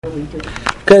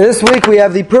Okay, this week we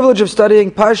have the privilege of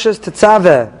studying Parshas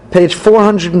Tetzaveh, page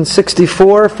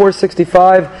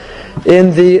 465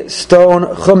 in the Stone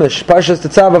Chumash. Parshas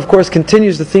Tetzaveh, of course,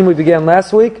 continues the theme we began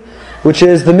last week, which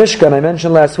is the Mishkan. I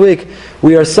mentioned last week,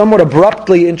 we are somewhat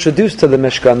abruptly introduced to the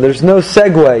Mishkan. There's no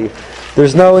segue,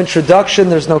 there's no introduction,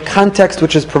 there's no context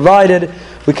which is provided.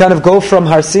 We kind of go from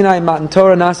Har Sinai, Matan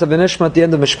Torah, Nasa V'Nishma at the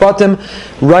end of Mishpatim,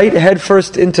 right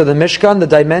headfirst into the Mishkan, the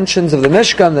dimensions of the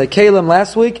Mishkan, the Kalim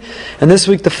last week, and this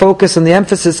week the focus and the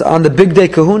emphasis on the Big Day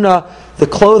Kahuna, the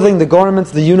clothing, the garments,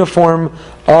 the uniform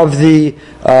of the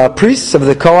priests, of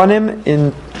the Kohanim,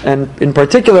 and in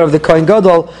particular of the Kohen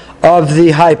Gadol, of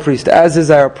the High Priest. As is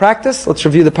our practice, let's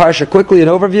review the Parsha quickly, an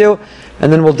overview,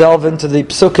 and then we'll delve into the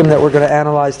Psukim that we're going to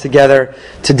analyze together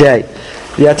today.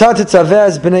 The Atat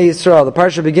Tetzaveh B'nai Yisrael. The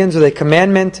Parsha begins with a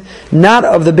commandment, not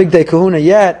of the Big Day Kahuna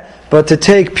yet, but to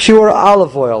take pure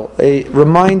olive oil, a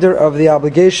reminder of the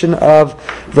obligation of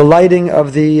the lighting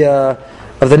of the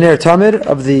Ner Tamid,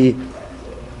 of the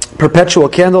perpetual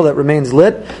candle that remains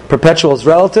lit. Perpetual is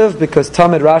relative because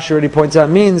Tamid, Rashi already points out,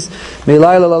 means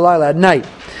Milayla Lalayla, at night.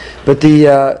 But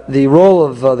the role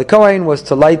of the Kohen was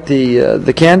to light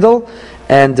the candle.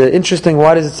 And interesting,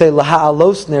 why does it say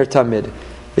Laha'alos Ner Tamid?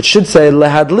 It should say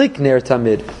Lahadlik Ner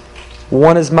Tamid.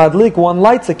 One is Madlik, one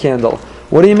lights a candle.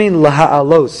 What do you mean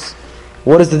Laha'alos?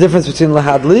 What is the difference between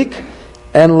Lahadlik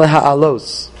and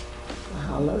Laha'alos?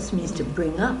 Laha'alos means to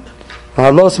bring up.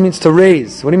 Laha'alos means to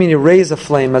raise. What do you mean you raise a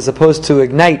flame as opposed to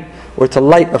ignite or to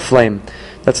light a flame?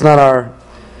 That's not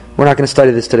we're not going to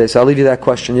study this today, so I'll leave you that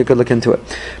question. You could look into it.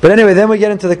 But anyway, then we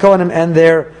get into the Kohanim and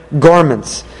their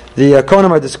garments. The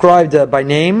Kohanim are described by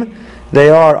name. They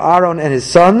are Aaron and his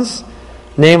sons,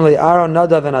 namely Aaron,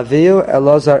 Nadav, and Avihu,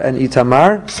 Elazar and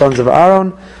Itamar, sons of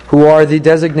Aaron, who are the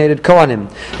designated Kohanim.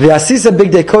 The Asisa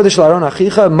Big Day Kodesh L'Aaron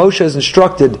Achicha, Moshe is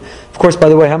instructed. Of course, by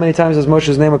the way, how many times does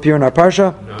Moshe's name appear in our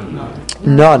Parsha?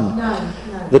 None.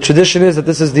 The tradition is that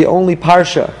this is the only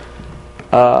Parsha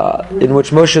in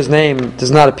which Moshe's name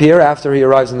does not appear after he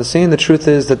arrives on the scene. The truth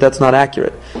is that that's not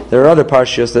accurate. There are other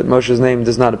parshas that Moshe's name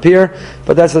does not appear,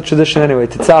 but that's the tradition anyway.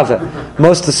 Tetzaveh.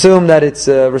 Most assume that it's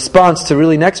a response to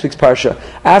really next week's parsha.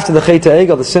 After the Chet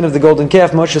HaEgel, the sin of the golden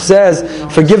calf, Moshe says,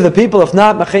 "Forgive the people. If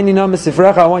not, Macheni na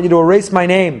misifrecha, I want you to erase my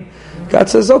name." God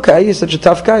says, "Okay, you're such a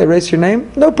tough guy. Erase your name,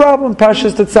 no problem."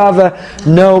 Parshas Tetzaveh,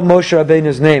 no Moshe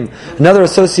Rabbeinu's name. Another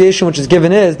association which is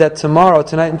given is that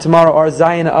tonight and tomorrow are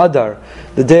Zayin Adar,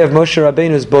 the day of Moshe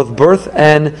Rabbeinu's both birth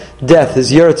and death,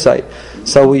 his Yurtzeit.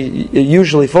 So it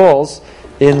usually falls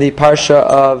in the parsha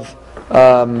of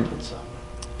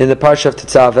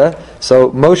Tetzaveh.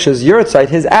 So Moshe's Yurtzeit,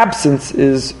 his absence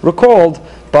is recalled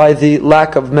by the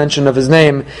lack of mention of his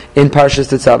name in Parshas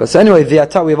Tetzaveh. So anyway,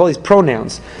 V'yata, we have all these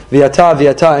pronouns. V'yata,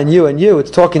 V'yata, and you.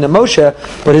 It's talking to Moshe,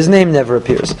 but his name never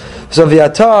appears. So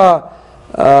V'yata,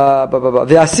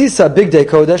 V'asisa, Big Day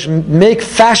Kodesh, make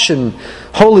fashion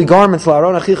holy garments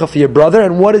L'Aaron Achicha for your brother.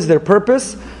 And what is their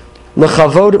purpose?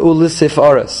 L'chavod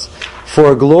u'l'sifaras,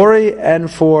 for glory and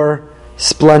for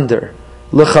splendor.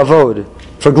 L'chavod,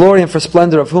 for glory and for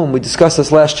splendor of whom? We discussed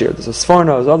this last year. There's a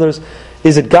Sforno, there's others.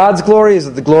 Is it God's glory? Is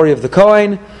it the glory of the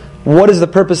Kohen? What is the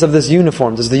purpose of this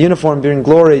uniform? Does the uniform bring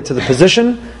glory to the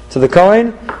position, to the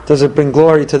Kohen? Does it bring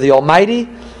glory to the Almighty?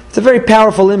 It's a very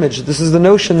powerful image. This is the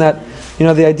notion that,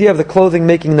 the idea of the clothing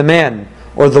making the man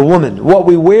or the woman. What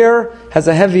we wear has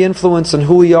a heavy influence on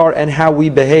who we are and how we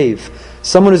behave.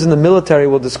 Someone who's in the military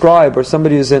will describe, or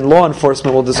somebody who's in law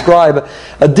enforcement will describe,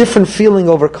 a different feeling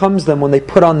overcomes them when they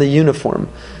put on the uniform.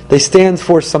 They stand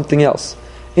for something else.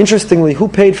 Interestingly, who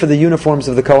paid for the uniforms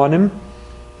of the Kohanim?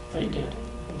 They did.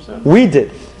 We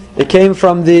did. It came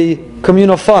from the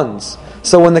communal funds.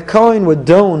 So when the Kohen would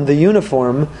don the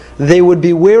uniform, they would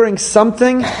be wearing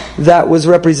something that was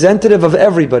representative of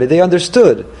everybody. They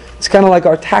understood. It's kind of like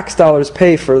our tax dollars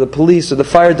pay for the police or the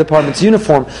fire department's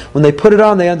uniform. When they put it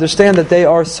on, they understand that they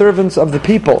are servants of the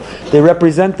people. They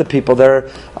represent the people. They're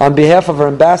on behalf of our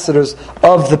ambassadors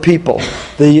of the people.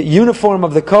 The uniform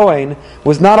of the Kohen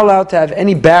was not allowed to have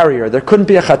any barrier. There couldn't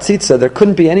be a chatzitza. There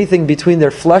couldn't be anything between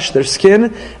their flesh, their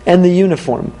skin, and the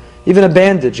uniform. Even a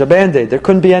bandage, a band-aid, there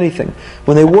couldn't be anything.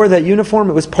 When they wore that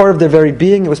uniform, it was part of their very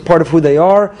being, it was part of who they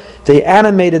are. They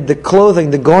animated the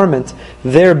clothing, the garment.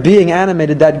 Their being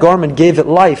animated that garment, gave it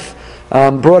life,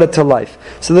 brought it to life.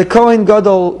 So the Kohen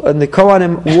Gadol and the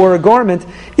Kohanim wore a garment.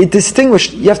 It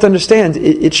distinguished, you have to understand,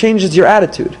 it changes your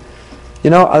attitude.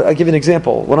 I'll give you an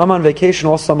example. When I'm on vacation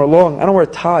all summer long, I don't wear a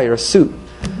tie or a suit.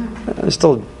 I'm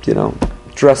still,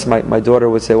 dress, my daughter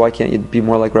would say, why can't you be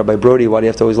more like Rabbi Brody? Why do you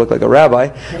have to always look like a rabbi?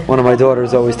 One of my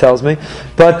daughters always tells me.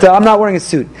 But I'm not wearing a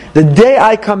suit. The day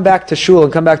I come back to shul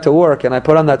and come back to work and I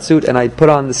put on that suit and I put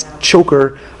on this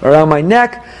choker around my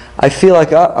neck, I feel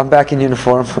like, I'm back in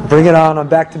uniform. Bring it on, I'm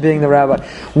back to being the rabbi.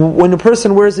 When a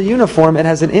person wears a uniform, it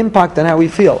has an impact on how we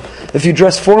feel. If you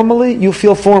dress formally, you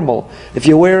feel formal. If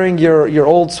you're wearing your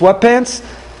old sweatpants,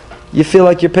 you feel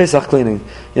like you're Pesach cleaning.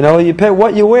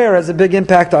 What you wear has a big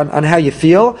impact on how you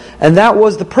feel, and that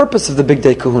was the purpose of the Big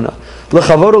Day Kahuna.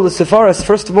 L'chavodo l'sefaris,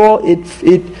 first of all,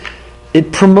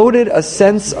 it promoted a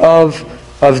sense of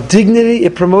dignity,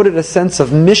 it promoted a sense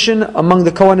of mission among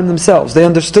the Kohanim themselves. They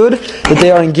understood that they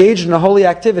are engaged in a holy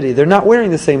activity. They're not wearing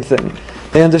the same thing.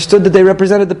 They understood that they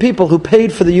represented the people who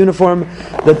paid for the uniform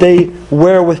that they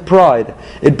wear with pride.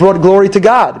 It brought glory to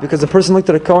God, because the person looked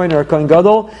at a Kohen or a Kohen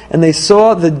Gadol, and they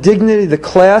saw the dignity, the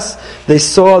class, they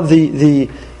saw the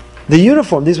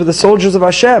uniform. These were the soldiers of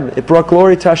Hashem. It brought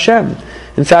glory to Hashem.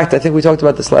 In fact, I think we talked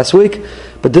about this last week,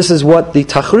 but this is what the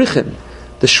tachrichin,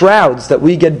 the shrouds that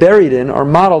we get buried in, are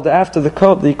modeled after the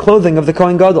clothing of the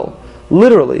Kohen Gadol.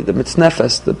 Literally, the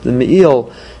mitznefes, the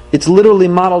me'il, it's literally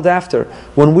modeled after.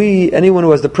 Anyone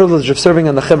who has the privilege of serving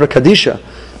on the Chevra Kadisha,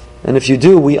 and if you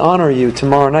do, we honor you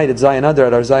tomorrow night at Zayin Adar,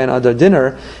 at our Zayin Adar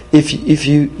dinner. If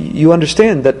you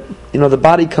understand that the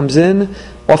body comes in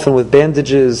often with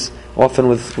bandages, often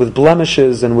with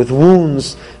blemishes and with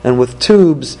wounds and with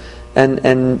tubes. And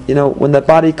when that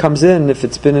body comes in, if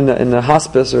it's been in a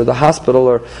hospice or the hospital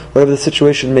or whatever the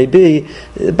situation may be,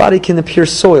 the body can appear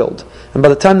soiled. And by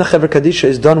the time the Chevra Kadisha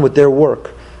is done with their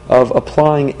work of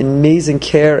applying amazing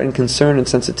care and concern and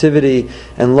sensitivity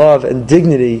and love and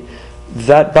dignity,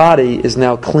 that body is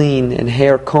now clean and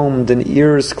hair combed and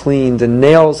ears cleaned and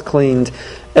nails cleaned,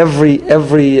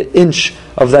 every inch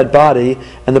of that body,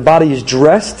 and the body is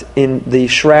dressed in the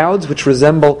shrouds which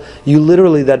resemble,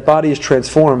 that body is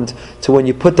transformed to when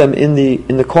you put them in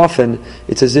the coffin,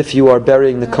 it's as if you are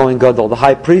burying the Kohen Gadol, the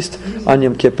high priest, on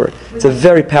Yom Kippur. It's a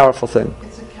very powerful thing.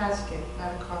 It's a casket,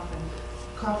 not a coffin.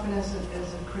 Coffin is a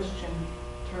Christian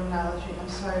terminology. I'm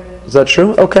sorry. Is that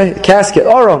true? Okay. Casket.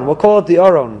 Aron. We'll call it the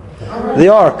Aron. The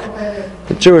Ark.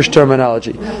 The Jewish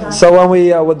terminology.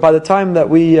 So by the time that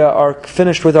we are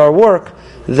finished with our work,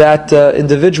 that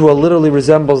individual literally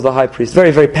resembles the high priest.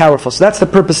 Very, very powerful. So that's the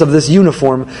purpose of this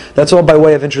uniform. That's all by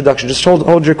way of introduction. Just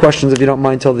hold your questions if you don't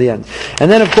mind till the end.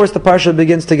 And then, of course, the parsha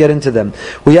begins to get into them.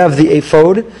 We have the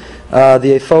ephod.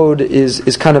 The ephod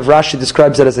is kind of, Rashi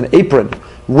describes it as an apron.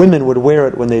 Women would wear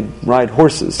it when they ride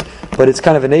horses. But it's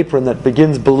kind of an apron that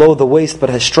begins below the waist but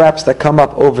has straps that come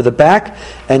up over the back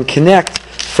and connect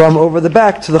from over the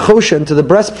back to the choshen, to the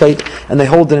breastplate, and they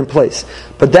hold it in place.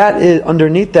 But that is,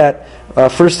 underneath that,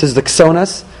 first is the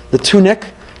ksonas, the tunic,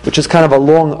 which is kind of a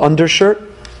long undershirt,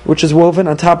 which is woven.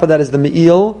 On top of that is the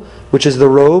me'il, which is the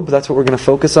robe. That's what we're going to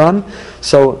focus on.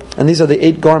 And these are the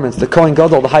 8 garments. The Kohen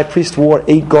Gadol, the high priest, wore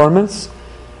 8 garments,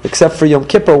 except for Yom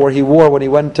Kippur, where he wore, when he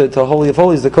went to Holy of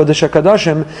Holies, the Kodesh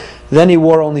HaKadoshim, then he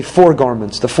wore only 4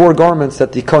 garments. The 4 garments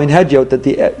that the Kohen Hedyot, that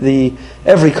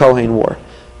every Kohen wore,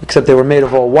 except they were made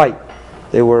of all white.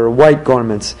 They were white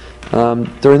garments.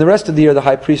 During the rest of the year, the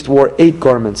high priest wore 8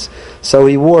 garments. So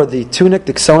he wore the tunic,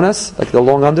 the ksonas, like the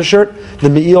long undershirt, the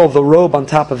me'il, the robe on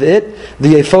top of it,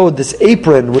 the ephod, this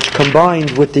apron, which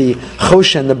combined with the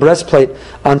choshen, the breastplate,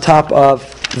 on top of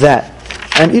that.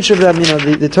 And each of them,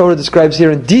 the Torah describes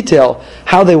here in detail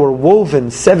how they were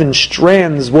woven, 7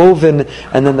 strands woven,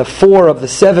 and then the 4 of the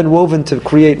 7 woven to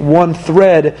create one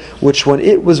thread, which when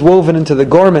it was woven into the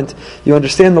garment, you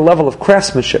understand the level of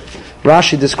craftsmanship.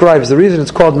 Rashi describes, the reason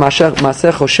it's called Maseh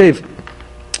Choshev,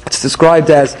 it's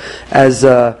described as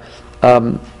Maseh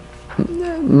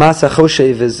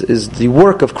Choshev is the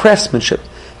work of craftsmanship.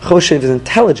 Choshev is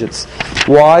intelligence.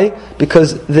 Why?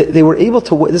 Because they were able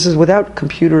to, this is without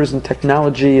computers and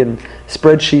technology and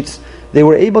spreadsheets, they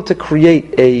were able to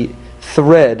create a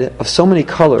thread of so many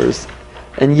colors,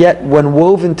 and yet when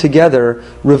woven together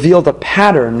revealed a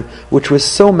pattern which was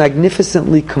so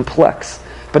magnificently complex.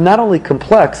 But not only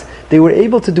complex, they were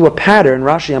able to do a pattern.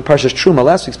 Rashi on Parshas Truma,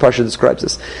 last week's Parsha, describes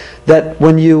this, that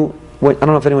I don't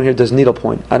know if anyone here does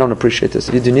needlepoint. I don't appreciate this.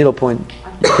 If you do needlepoint,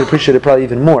 you can appreciate it probably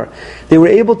even more. They were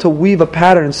able to weave a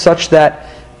pattern such that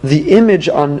the image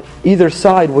on either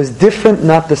side was different,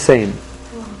 not the same.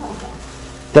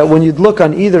 That when you'd look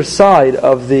on either side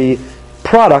of the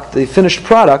product, the finished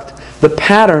product, the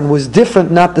pattern was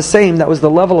different, not the same. That was the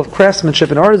level of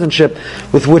craftsmanship and artisanship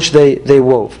with which they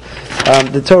wove.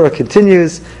 The Torah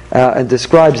continues and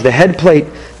describes the head plate,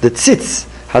 the tzitz,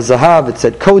 hazahav, it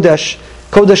said Kodesh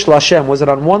Lashem. Was it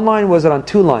on one line? Was it on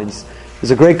 2 lines?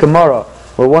 There's a great Gemara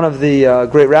where one of the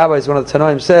great rabbis, one of the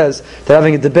Tanaim, says they're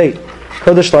having a debate.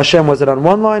 Kodesh L'Hashem, was it on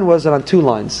one line, was it on two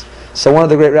lines? So one of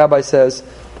the great rabbis says,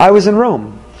 I was in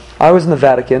Rome, I was in the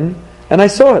Vatican, and I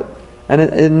saw it.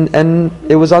 And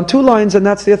it was on two lines, and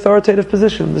that's the authoritative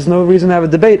position. There's no reason to have a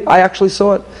debate. I actually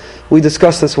saw it. We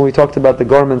discussed this when we talked about the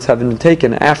garments having been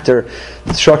taken after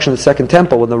the destruction of the Second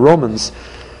Temple, when the Romans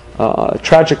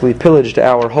tragically pillaged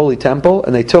our holy temple,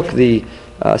 and they took the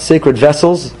sacred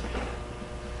vessels,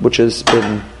 which has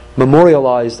been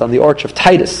memorialized on the Arch of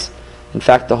Titus. In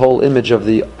fact, the whole image of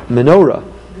the menorah,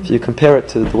 if you compare it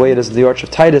to the way it is in the Arch of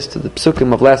Titus, to the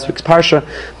psukim of last week's parsha,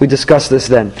 we discussed this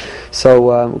then.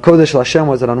 So, Kodesh L'Hashem,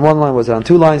 was it on one line, was it on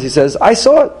two lines? He says, I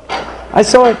saw it,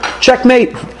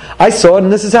 checkmate. I saw it,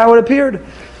 and this is how it appeared.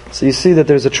 So you see that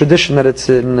there's a tradition that it's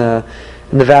in the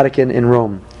Vatican in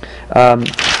Rome.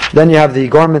 Then you have the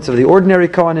garments of the ordinary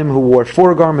Kohanim, who wore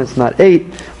 4 garments, not 8.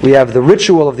 We have the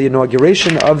ritual of the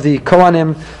inauguration of the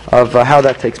Kohanim, of how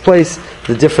that takes place,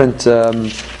 the different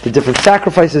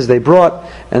sacrifices they brought,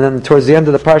 and then towards the end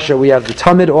of the parsha we have the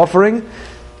Tamid offering.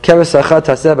 Keves achad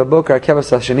taseh b'boker,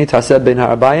 keves hasheni taseh bein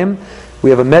ha'arbayim. We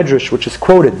have a medrash which is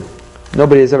quoted.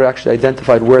 Nobody has ever actually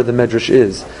identified where the medrash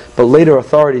is, but later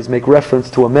authorities make reference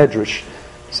to a medrash.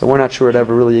 So we're not sure it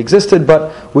ever really existed,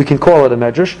 but we can call it a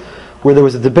medrash, where there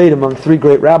was a debate among 3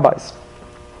 great rabbis.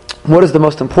 What is the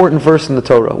most important verse in the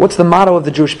Torah? What's the motto of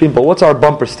the Jewish people? What's our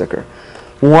bumper sticker?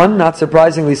 One, not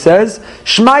surprisingly, says,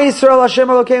 Shema Yisrael Hashem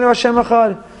Elokeinu Hashem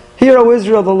Echad. Hear, O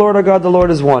Israel, the Lord our God, the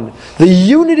Lord is one. The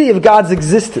unity of God's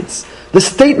existence. The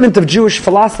statement of Jewish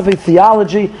philosophy,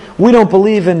 theology. We don't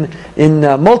believe in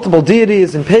multiple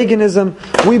deities and paganism.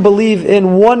 We believe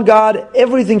in one God.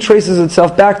 Everything traces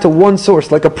itself back to one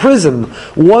source. Like a prism,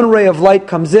 one ray of light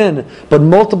comes in, but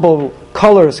multiple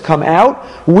colors come out.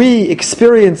 We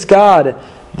experience God,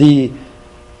 the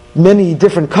many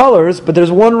different colors, but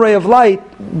there's one ray of light.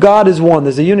 God is one.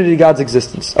 There's a unity of God's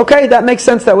existence. Okay, that makes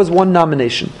sense. That was one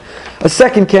nomination. A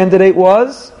second candidate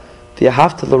was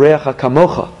V'ahavta l'reacha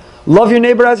kamocha. Love your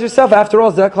neighbor as yourself. After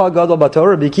all, Zeklal Gadol B'Torah,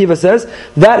 Rabbi Akiva says,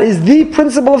 that is the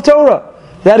principle of Torah.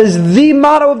 That is the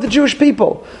motto of the Jewish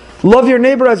people. Love your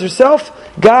neighbor as yourself.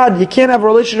 God, you can't have a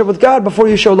relationship with God before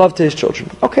you show love to His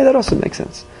children. Okay, that also makes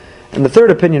sense. And the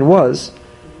third opinion was,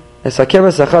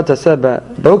 Esakevas achad taseh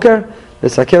b'boker,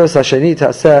 Esakevas hasheni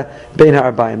taseh bein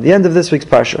ha'arbayim. The end of this week's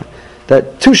parsha.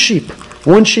 That 2 sheep,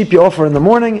 1 sheep you offer in the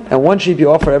morning, and 1 sheep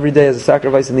you offer every day as a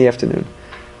sacrifice in the afternoon.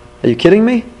 Are you kidding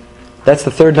me? That's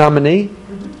the third nominee.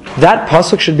 That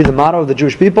pasuk should be the motto of the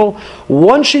Jewish people.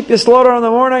 1 sheep you slaughter in the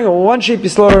morning, or 1 sheep you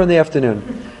slaughter in the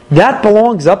afternoon. That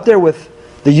belongs up there with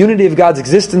the unity of God's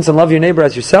existence and love your neighbor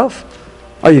as yourself.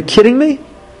 Are you kidding me?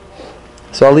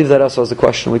 So I'll leave that also as a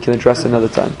question we can address another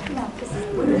time.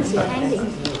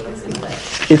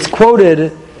 It's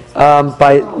quoted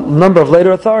by a number of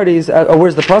later authorities.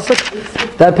 Where's the pasuk?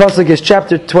 That pasuk is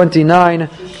chapter 29,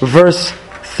 verse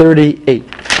 38.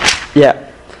 Yeah.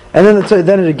 And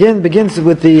then it again begins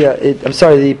with the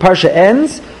parsha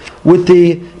ends with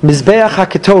the Mizbeach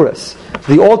HaKetoras,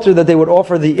 the altar that they would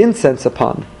offer the incense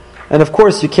upon. And of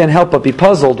course you can't help but be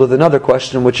puzzled with another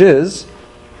question, which is,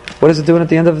 what is it doing at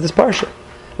the end of this parsha?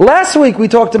 Last week we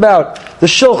talked about the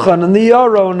Shulchan and the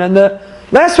Aron and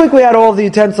last week we had all the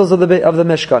utensils of the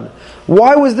Mishkan.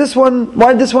 Why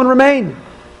did this one remain?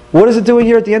 What is it doing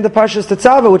here at the end of Parshas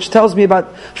Tetzaveh, which tells me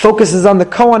about, focuses on the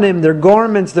Kohanim, their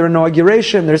garments, their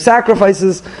inauguration, their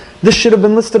sacrifices? This should have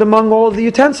been listed among all of the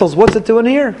utensils. What's it doing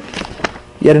here?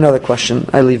 Yet another question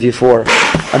I leave you for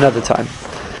another time.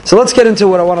 So let's get into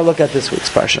what I want to look at this week's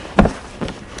Parsha.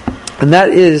 And that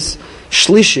is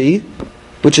Shlishi,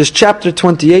 which is chapter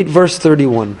 28, verse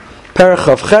 31. Perach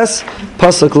Chav Ches,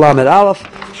 Pasuk Lamed Aleph.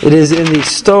 It is in the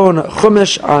stone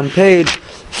Chumash on page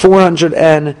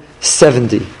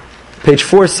 470. Page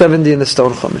 470 in the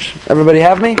stone Chumash. Everybody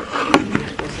have me?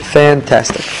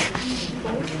 Fantastic.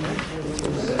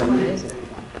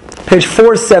 Page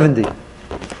 470.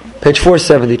 Page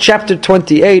 470. Chapter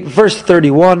 28, verse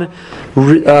 31.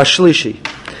 Shlishi.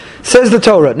 Says the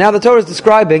Torah. Now the Torah is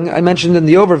describing, I mentioned in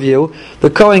the overview,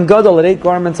 the Kohen Gadol had 8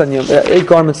 garments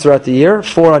throughout the year,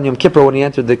 4 on Yom Kippur when he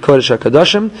entered the Kodesh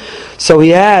HaKadoshim. So he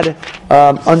had,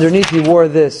 underneath he wore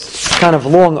this kind of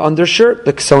long undershirt,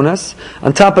 the ksonas.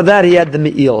 On top of that he had the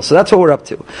me'il. So that's what we're up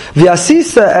to.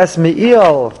 V'asisa es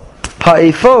me'il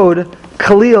ha'ephod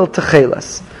kalil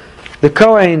techelas. The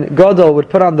Kohen Gadol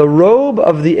would put on the robe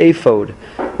of the ephod,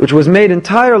 which was made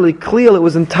entirely klil, it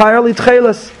was entirely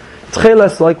techelas.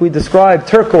 Tcheles, like we described,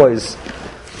 turquoise,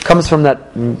 comes from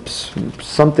that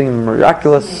something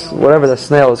miraculous, whatever the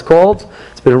snail is called.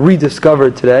 It's been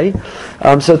rediscovered today.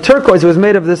 So turquoise, it was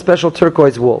made of this special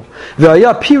turquoise wool.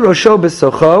 V'aya pirosho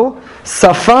b'socho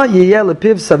Safa yiyeh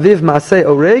lepiv saviv maaseh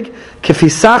oreg, kefi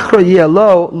sachra yiyeh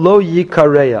lo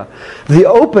yikareya. The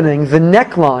opening, the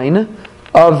neckline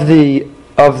of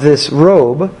this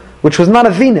robe, which was not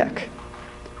a V-neck,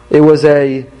 it was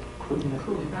a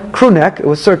crew neck, it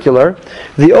was circular.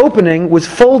 The opening was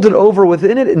folded over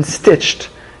within it and stitched.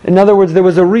 In other words, there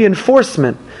was a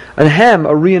reinforcement, a hem,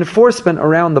 a reinforcement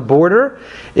around the border.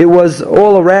 It was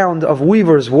all around of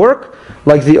weaver's work,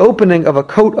 like the opening of a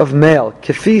coat of mail.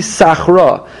 Kefi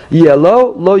sachra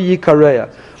yelo lo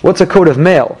yikareya. What's a coat of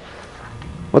mail?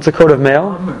 What's a coat of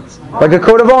mail? Like a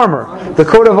coat of armor. The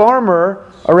coat of armor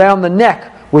around the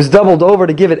neck was doubled over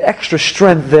to give it extra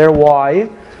strength there. Why?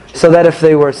 So that if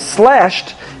they were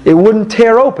slashed, it wouldn't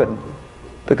tear open,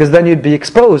 because then you'd be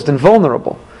exposed and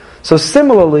vulnerable. So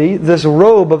similarly, this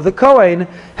robe of the Kohen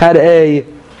it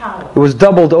was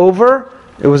doubled over.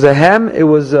 It was a hem. It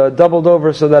was doubled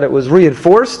over so that it was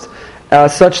reinforced,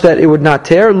 such that it would not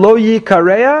tear. Lo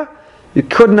yikareya, you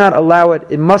could not allow it.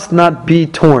 It must not be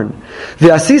torn.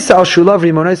 V'asisa al shulav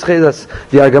rimonei chedas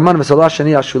v'argaman v'salah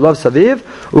shani al shulav saviv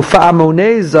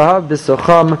ufa'amonei zahav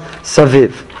b'socham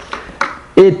saviv.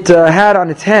 It had on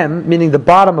its hem, meaning the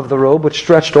bottom of the robe, which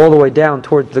stretched all the way down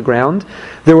towards the ground,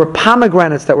 there were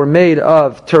pomegranates that were made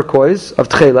of turquoise, of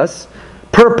tchelas,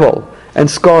 purple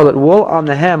and scarlet wool on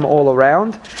the hem all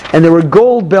around, and there were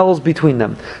gold bells between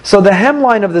them. So the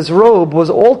hemline of this robe was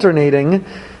alternating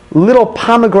little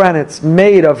pomegranates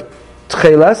made of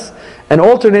tchelas, and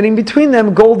alternating between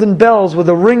them golden bells with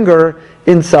a ringer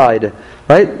inside.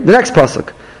 Right? The next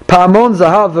pasuk. Pa'amon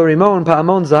zahav v'rimon,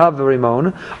 pa'amon zahav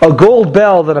v'rimon. A gold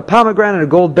bell, then a pomegranate, a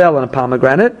gold bell and a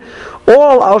pomegranate.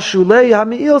 All al shulei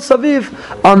hami'il saviv,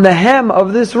 on the hem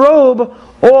of this robe,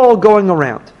 all going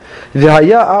around.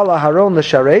 V'haya al aharon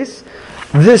l'shares.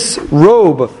 This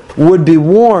robe would be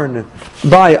worn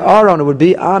by Aaron, it would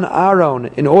be on Aaron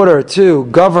in order to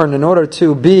govern, in order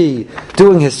to be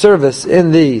doing his service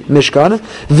in the Mishkan.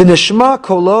 V'nishma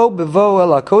kolo bevo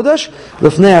el HaKodesh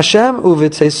l'fnei Hashem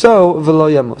uv'tzeso v'lo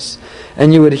yamus.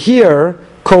 And you would hear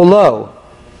kolo.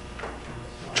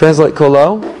 Translate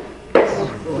kolo.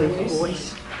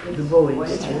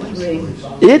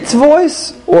 Its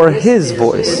voice or his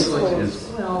voice?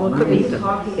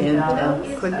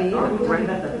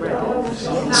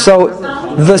 So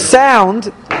the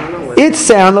sound, its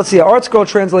sound, let's see, Art Scroll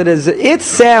translated as its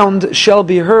sound shall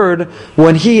be heard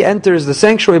when he enters the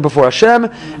sanctuary before Hashem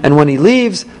and when he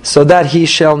leaves, so that he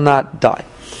shall not die.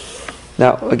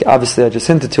 Now, obviously I just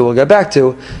hinted to, we'll get back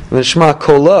to, V'nishma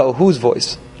kolo, whose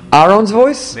voice? Aaron's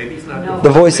voice?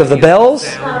 The voice of the bells?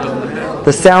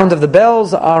 The sound of the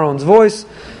bells, Aaron's voice.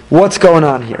 What's going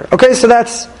on here? Okay, so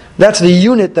that's the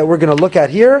unit that we're going to look at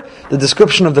here. The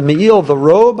description of the me'il, the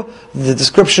robe, the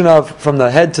description of from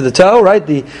the head to the toe, right?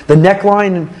 The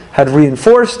neckline had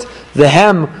reinforced. The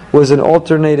hem was an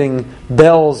alternating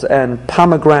bells and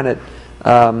pomegranate.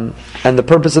 And the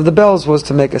purpose of the bells was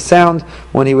to make a sound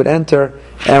when he would enter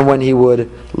and when he would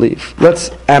leave.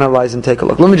 Let's analyze and take a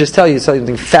look. Let me just tell you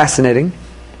something fascinating.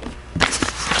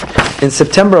 In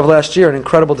September of last year, an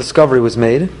incredible discovery was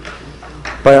made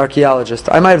by archaeologists.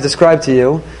 I might have described to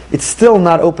you, it's still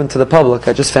not open to the public,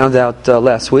 I just found out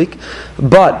last week,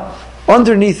 but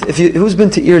underneath, who's been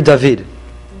to Ir David?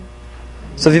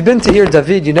 So if you've been to Ir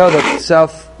David, you know that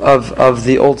south of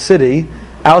the old city,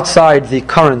 outside the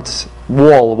current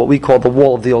wall, what we call the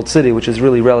wall of the old city, which is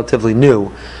really relatively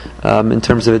new in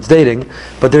terms of its dating,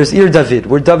 but there's Ir David,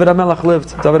 where David HaMelech lived.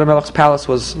 David HaMelech's palace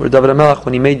was where David HaMelech,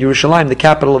 when he made Yerushalayim the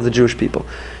capital of the Jewish people.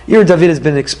 Ir David has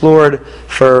been explored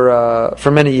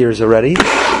for many years already,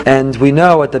 and we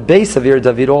know at the base of Ir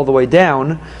David, all the way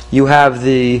down, you have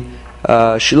the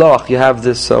Shiloach, you have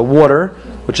this water,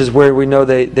 which is where we know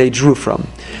they drew from.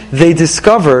 They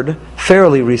discovered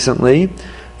fairly recently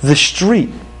the street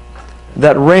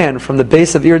that ran from the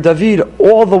base of Ir David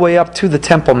all the way up to the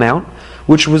Temple Mount,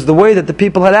 which was the way that the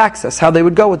people had access, how they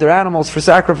would go with their animals for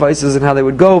sacrifices, and how they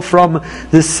would go from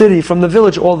the city, from the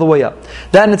village, all the way up.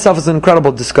 That in itself is an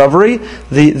incredible discovery,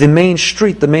 the main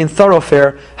street, the main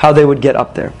thoroughfare, how they would get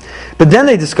up there. But then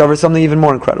they discovered something even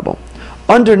more incredible.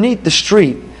 Underneath the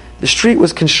street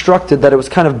was constructed that it was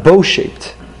kind of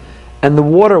bow-shaped, and the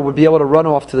water would be able to run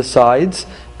off to the sides,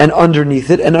 and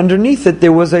underneath it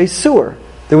there was a sewer,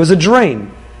 there was a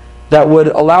drain, that would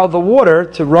allow the water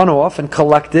to run off and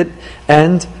collect it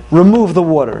and remove the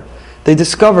water. They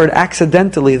discovered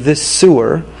accidentally this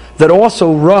sewer that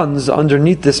also runs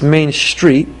underneath this main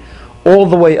street all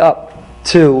the way up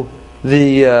to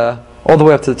the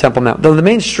Temple Mount. Though the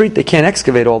main street they can't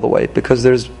excavate all the way because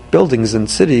there's buildings and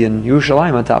city and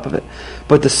Yerushalayim on top of it.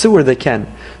 But the sewer they can.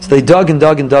 So they dug and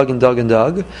dug and dug and dug and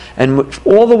dug, and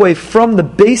all the way from the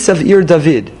base of Ir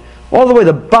David all the way to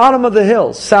the bottom of the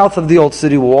hill, south of the old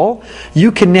city wall.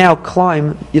 You can now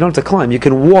climb, you don't have to climb, you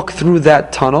can walk through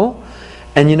that tunnel,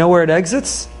 and you know where it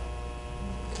exits?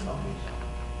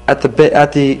 At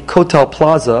the Kotel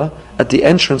Plaza, at the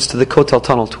entrance to the Kotel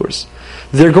Tunnel Tours.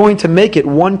 They're going to make it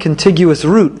one contiguous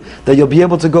route that you'll be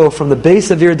able to go from the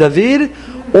base of Ir David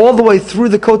all the way through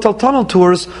the Kotel Tunnel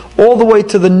Tours, all the way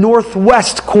to the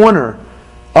northwest corner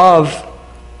of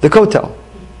the Kotel,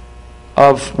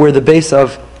 of where the base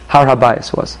of Har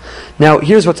HaBayis was. Now,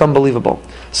 here's what's unbelievable.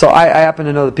 So I happen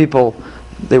to know the people.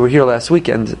 They were here last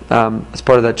weekend as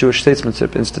part of that Jewish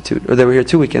Statesmanship Institute, or they were here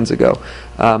 2 weekends ago.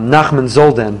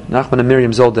 Nachman and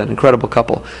Miriam Zoldan, incredible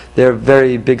couple. They're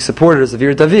very big supporters of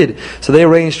Ir David. So they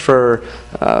arranged for,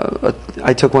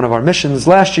 I took one of our missions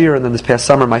last year, and then this past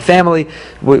summer my family,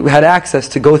 we had access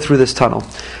to go through this tunnel.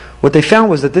 What they found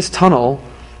was that this tunnel,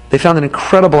 they found an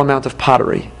incredible amount of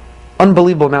pottery.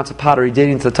 Unbelievable amounts of pottery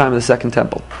dating to the time of the Second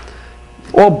Temple.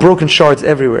 All broken shards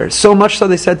everywhere. So much so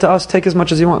they said to us, take as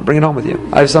much as you want, bring it home with you.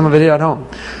 I have some of it here at home.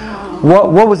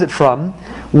 What was it from?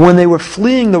 When they were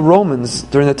fleeing the Romans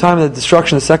during the time of the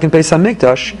destruction of the second Beis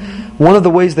HaMikdash, one of the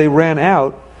ways they ran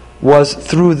out was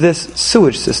through this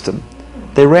sewage system.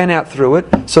 They ran out through it.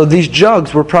 So these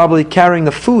jugs were probably carrying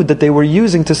the food that they were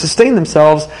using to sustain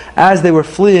themselves as they were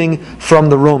fleeing from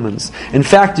the Romans. In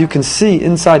fact, you can see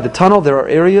inside the tunnel there are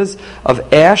areas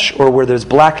of ash, or where there's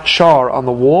black char on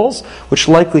the walls, which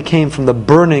likely came from the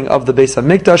burning of the Beis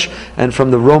HaMikdash and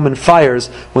from the Roman fires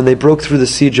when they broke through the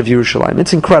siege of Yerushalayim.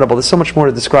 It's incredible. There's so much more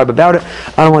to describe about it.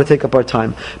 I don't want to take up our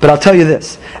time. But I'll tell you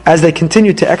this. As they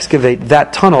continued to excavate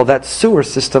that tunnel, that sewer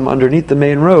system underneath the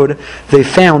main road, they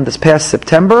found this past September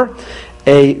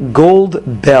a gold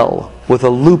bell with a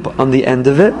loop on the end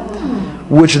of it,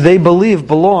 which they believe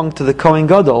belonged to the Kohen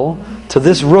Gadol, to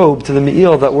this robe, to the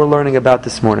Me'il that we're learning about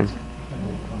this morning.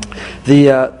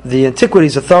 The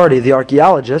Antiquities Authority, the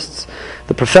archaeologists,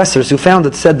 the professors who found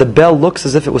it, said the bell looks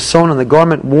as if it was sewn on the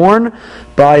garment worn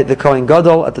by the Kohen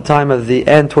Gadol at the time of the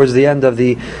end, towards the end of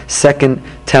the Second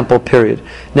Temple period.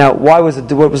 Now, what was it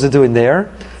doing there?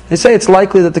 They say it's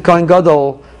likely that the Kohen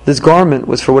Gadol, this garment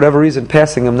was for whatever reason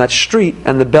passing him that street,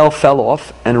 and the bell fell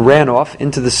off and ran off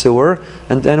into the sewer,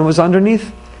 and then it was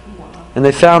underneath. And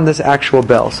they found this actual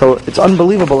bell. So it's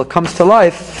unbelievable. It comes to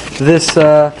life. This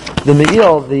the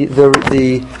Me'il, the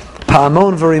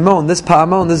Pa'amon V'Rimon, this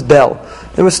bell.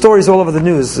 There were stories all over the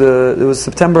news. It was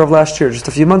September of last year, just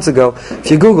a few months ago.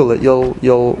 If you Google it,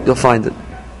 you'll find it.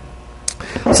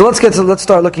 So let's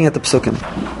start looking at the psukim.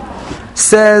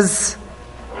 Says,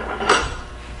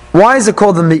 why is it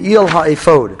called the Me'il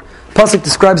HaEphod? Pasuk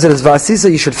describes it as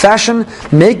Va'asisa, you should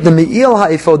make the Me'il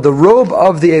HaEphod, the robe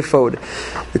of the ephod.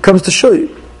 It comes to show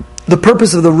you the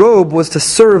purpose of the robe was to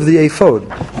serve the ephod.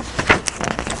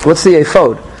 What's the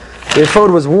ephod? The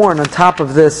ephod was worn on top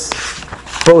of this,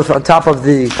 both on top of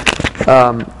the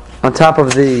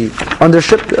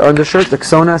undershirt, the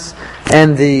ksonas,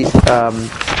 and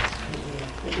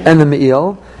the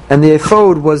Me'il. And the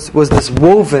ephod was this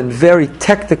woven, very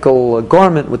technical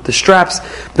garment with the straps.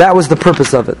 That was the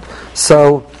purpose of it.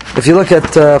 So, if you look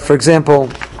at, for example,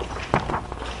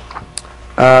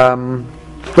 look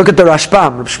at the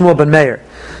Rashbam, Reb Shmuel ben Meir.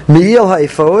 Me'il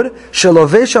ha'ephod,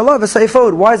 shelovesh alav es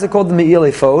ha'ephod. Why is it called the Me'il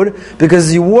ephod?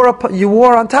 Because you wore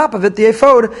on top of it the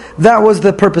ephod. That was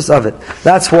the purpose of it.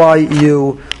 That's why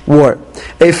you wore it.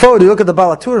 Ephod, you look at the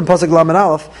Balatur in Pasuk Lamed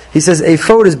Aleph, he says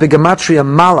ephod is begematria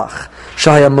malach.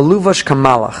 Shahaya maluvash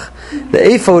kamalach.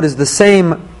 The ephod is the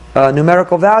same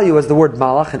numerical value as the word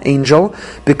malach, an angel,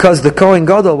 because the Kohen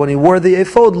Gadol, when he wore the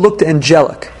ephod, looked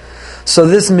angelic. So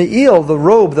this Me'il, the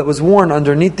robe that was worn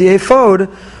underneath the ephod,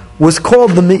 was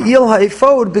called the Me'il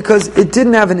HaEphod because it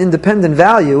didn't have an independent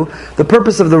value. The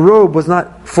purpose of the robe was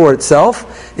not for itself.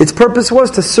 Its purpose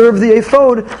was to serve the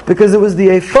ephod, because it was the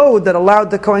ephod that allowed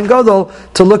the Kohen Gadol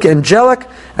to look angelic.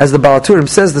 As the Balaturim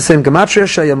says, the same Gematria,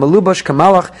 Shaya Malubash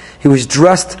Kamalach, he was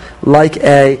dressed like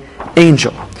an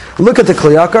angel. Look at the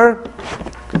Kli Yakar,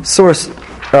 source,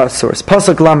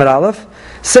 Pasuk Lamed Aleph,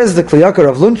 says the Kli Yakar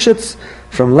of Lunchitz,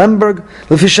 from Lemberg,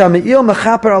 the Kli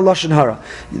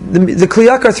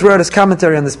Yakar throughout his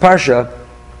commentary on this parsha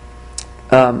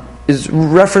is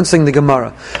referencing the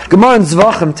Gemara. Gemara in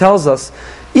Zvachim tells us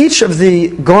each of the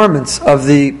garments of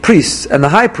the priests and the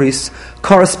high priests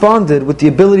corresponded with the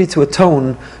ability to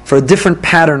atone for a different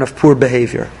pattern of poor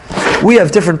behavior. We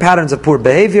have different patterns of poor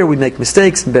behavior, we make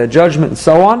mistakes and bad judgment and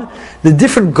so on. The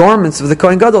different garments of the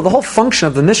Kohen Gadol, the whole function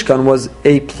of the Mishkan was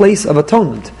a place of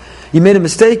atonement. You made a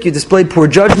mistake, you displayed poor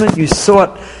judgment, you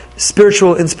sought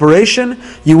spiritual inspiration,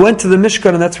 you went to the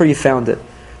Mishkan and that's where you found it.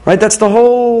 Right? That's the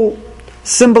whole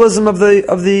symbolism of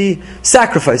the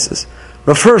sacrifices.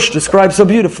 Rav Hirsch describes so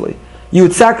beautifully. You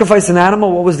would sacrifice an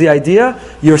animal, what was the idea?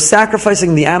 You're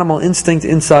sacrificing the animal instinct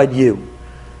inside you.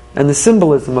 And the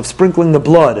symbolism of sprinkling the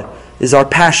blood is our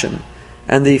passion.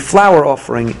 And the flower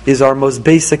offering is our most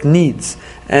basic needs.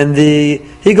 And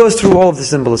he goes through all of the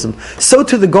symbolism. So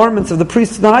too the garments of the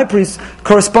priests and the high priests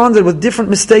corresponded with different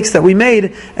mistakes that we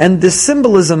made, and the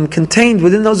symbolism contained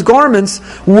within those garments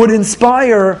would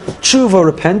inspire tshuva,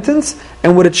 repentance,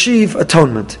 and would achieve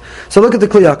atonement. So look at the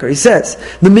Kli Yakar. He says,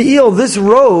 the Me'il, this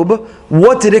robe,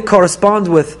 what did it correspond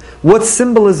with? What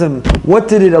symbolism, what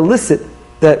did it elicit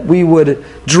that we would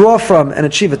draw from and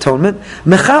achieve atonement?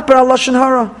 Mechaper al lashon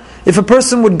hara. If a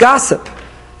person would gossip,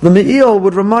 the Me'il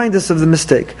would remind us of the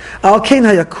mistake. Al kein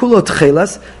hayakulo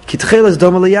tchelas, ki tchelas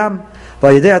doma liyam.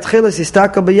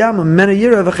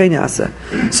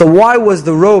 So why was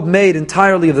the robe made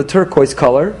entirely of the turquoise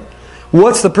color?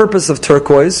 What's the purpose of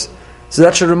turquoise? So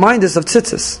that should remind us of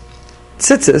tzitzis.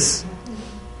 Tzitzis,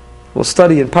 we'll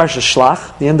study in Parsha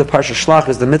Shlach. The end of Parsha Shlach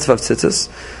is the mitzvah of tzitzis.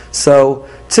 So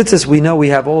tzitzis, we know we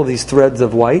have all these threads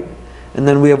of white, and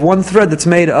then we have one thread that's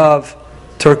made of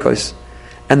turquoise.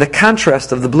 And the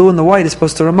contrast of the blue and the white is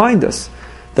supposed to remind us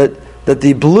that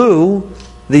the blue,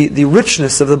 the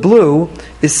richness of the blue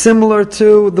is similar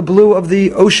to the blue of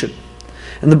the ocean.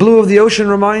 And the blue of the ocean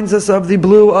reminds us of the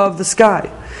blue of the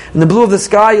sky. And the blue of the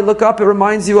sky, you look up, it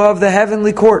reminds you of the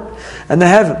heavenly court and the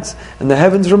heavens. And the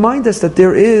heavens remind us that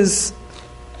there's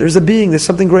a being, there's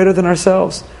something greater than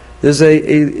ourselves. There's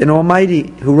an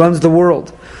Almighty who runs the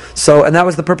world. So, and that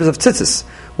was the purpose of tzitzis.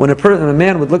 When a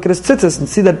man would look at his tzitzis and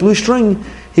see that blue string,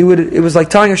 it was like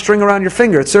tying a string around your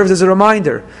finger. It serves as a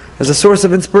reminder, as a source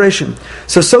of inspiration.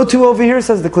 So too over here,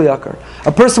 says the Kli Yakar.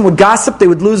 A person would gossip, they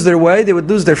would lose their way, they would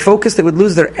lose their focus, they would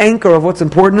lose their anchor of what's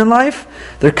important in life,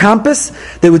 their compass.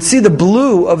 They would see the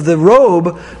blue of the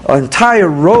robe, an entire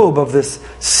robe of this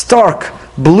stark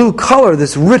blue color,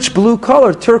 this rich blue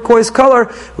color, turquoise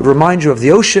color, would remind you of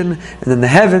the ocean, and then the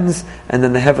heavens, and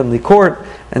then the heavenly court,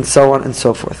 and so on and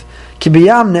so forth.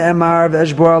 Kibiyam ne'emar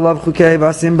ve'eshbor alav chukei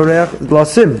v'asim b'reach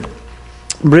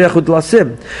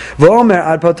udlasim v'omer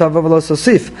ad potav v'lo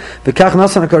sosif v'kach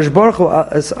nasan HaKadosh Baruch Hu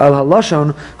al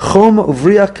halashon chom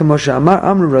uvriach kemo she'amar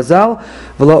amru razal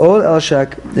v'lo ol el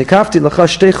shek nekafti l'cha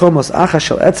shtei chomos acha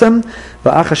shel etzem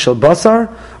v'acha shel basar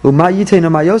u'ma yiteinu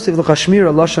ma yosef l'cha shmir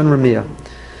halashon remiyah.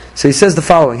 So he says the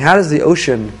following: how does the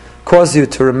ocean cause you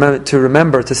to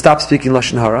remember to stop speaking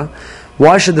lashon hara?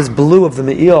 Why should this blue of the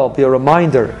Me'il be a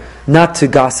reminder not to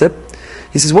gossip?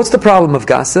 He says, what's the problem of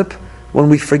gossip? When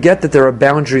we forget that there are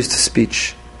boundaries to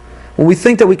speech. When we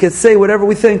think that we can say whatever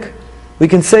we think. We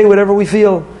can say whatever we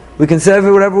feel. We can say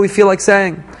whatever we feel like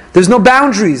saying. There's no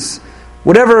boundaries.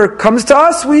 Whatever comes to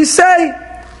us, we say.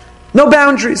 No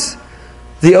boundaries.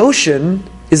 The ocean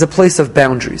is a place of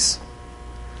boundaries.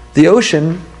 The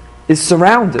ocean is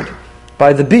surrounded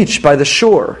by the beach, by the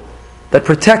shore, that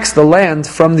protects the land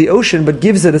from the ocean, but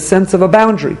gives it a sense of a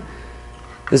boundary.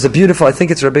 There's a beautiful, I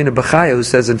think it's Rabbeinu Bechaya who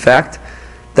says, in fact,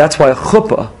 that's why a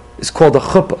chuppah is called a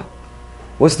chuppah.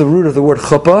 What's the root of the word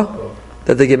chuppah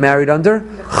that they get married under?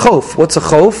 Chof. What's a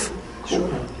chof?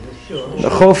 The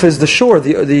chof is the shore,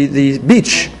 the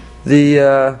beach,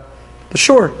 the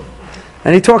shore.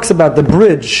 And he talks about the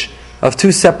bridge of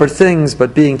two separate things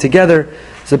but being together.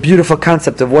 It's a beautiful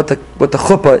concept of what the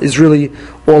chuppah is really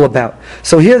all about.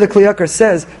 So here the Kli Yakar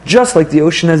says, just like the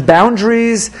ocean has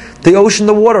boundaries, the ocean,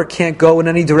 the water can't go in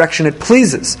any direction it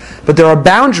pleases. But there are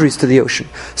boundaries to the ocean.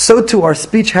 So too our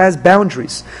speech has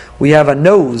boundaries. We have a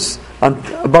nose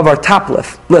above our top lip.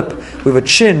 We have a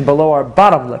chin below our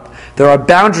bottom lip. There are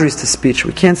boundaries to speech.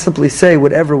 We can't simply say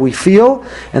whatever we feel,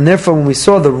 and therefore when we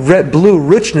saw the blue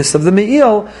richness of the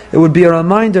Me'il, it would be a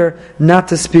reminder not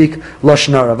to speak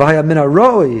lashon hara. V'haya min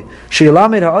haroi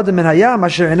sheyilamed ha'adam min hayam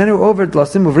asher enenu over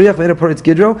dlasim uvriach ve'ena poritz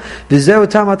gidro v'zeu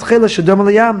tam atchela shedom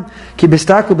layam ki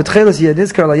bistaku betchelas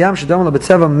yedizkar layam shedom la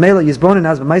betzeva mela yizbonin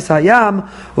az b'maysa hayam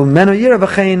u'menu yira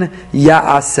v'chein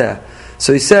ya'aseh.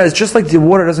 So he says, just like the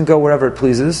water doesn't go wherever it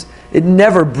pleases, it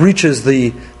never breaches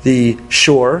the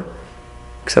shore,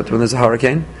 except when there's a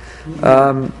hurricane.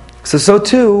 So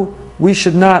too,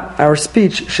 our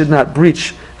speech should not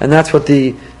breach, and that's what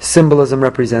the symbolism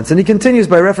represents. And he continues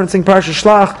by referencing Parsha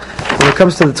Shlach, when it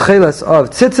comes to the tchelas of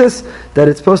tzitzis, that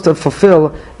it's supposed to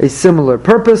fulfill a similar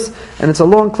purpose. And it's a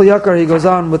long Kli Yakar, he goes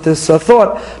on with this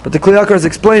thought, but the Kli Yakar is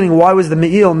explaining why was the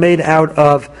Me'il made out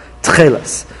of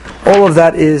tchelas. All of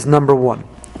that is number one.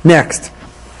 Next,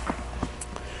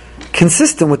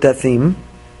 consistent with that theme,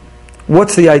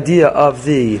 what's the idea of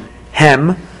the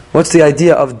hem? What's the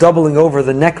idea of doubling over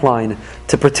the neckline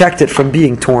to protect it from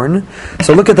being torn?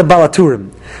 So look at the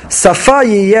Balaturim. Safa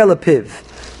yiyeh lepiv,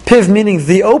 Piv meaning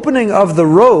the opening of the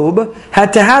robe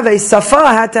had to have a safa,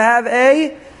 had to have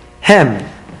a hem,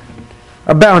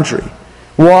 a boundary.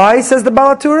 Why, says the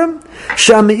Balaturim?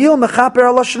 Shami'il mechaper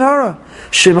al-lashon hara.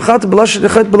 Shemachat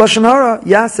b'lashon hara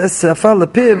yas es safa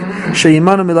lepiv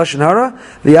sheyimanu milashon hara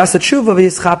v'yas tshuva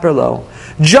v'yischaper lo.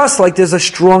 Just like there's a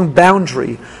strong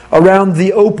boundary around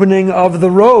the opening of the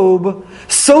robe,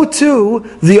 so too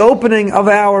the opening of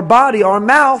our body, our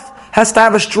mouth, has to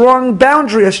have a strong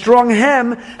boundary, a strong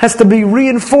hem, has to be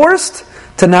reinforced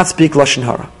to not speak lashon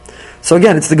hara. So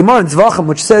again, it's the Gemara in Zvachim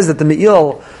which says that the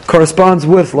Me'il corresponds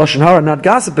with lashon hara, not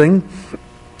gossiping.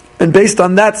 And based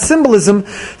on that symbolism,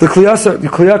 the Kli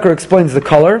Yakar explains the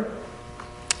color.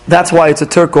 That's why it's a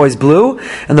turquoise blue.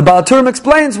 And the Balaturim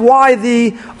explains why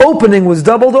the opening was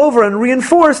doubled over and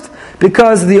reinforced,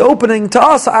 because the opening to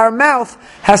us, our mouth,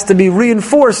 has to be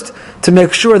reinforced to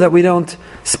make sure that we don't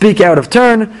speak out of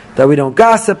turn, that we don't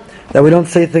gossip, that we don't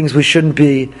say things we shouldn't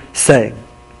be saying.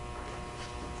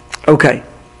 Okay.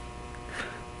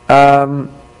 The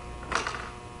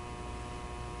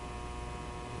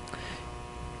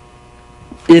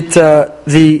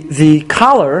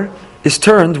collar is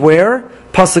turned where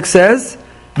Pasuk says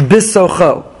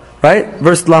bisocho, right?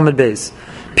 Verse Lamed Beis.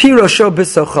 Pirosho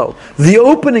bisocho. The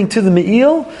opening to the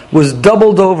Me'il was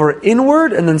doubled over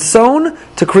inward and then sewn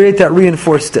to create that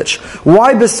reinforced stitch.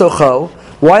 Why bisocho?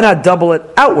 Why not double it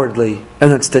outwardly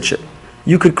and then stitch it?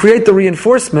 You could create the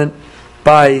reinforcement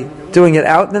by doing it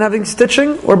out and then having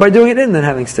stitching, or by doing it in and then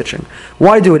having stitching.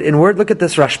 Why do it inward? Look at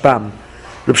this Rashbam,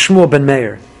 Reb Shmuel ben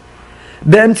Meir.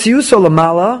 Ben Tziuso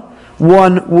Lamala,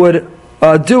 one would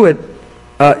do it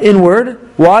inward.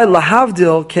 Why?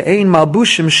 Lahavdil ke'ein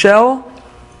malbushim shel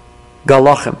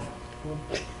galachim.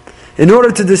 In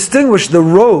order to distinguish the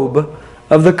robe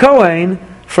of the Kohen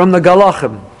from the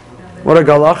galachim. What are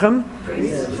galachim?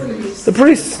 The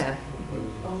priests.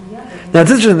 Now it's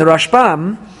interesting, the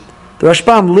Rashbam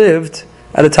lived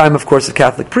at a time, of course, of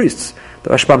Catholic priests.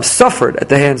 The Rashbam suffered at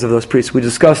the hands of those priests. We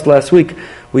discussed last week,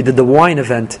 we did the wine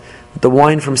event, the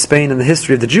wine from Spain and the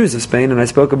history of the Jews of Spain, and I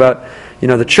spoke about,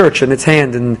 the church and its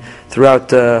hand and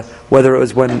throughout, whether it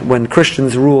was when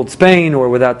Christians ruled Spain or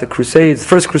without the Crusades, the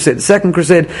first Crusade, the second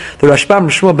Crusade. The Rashbam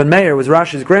Shmuel ben Meir was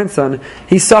Rashi's grandson.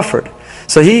 He suffered,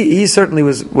 so he certainly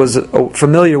was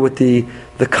familiar with the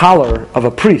collar of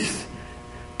a priest.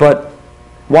 But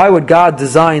why would God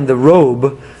design the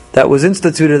robe that was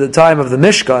instituted at the time of the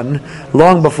Mishkan,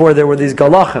 long before there were these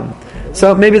galachim?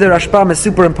 So maybe the Rashbam is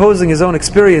superimposing his own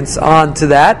experience onto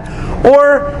that,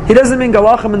 or he doesn't mean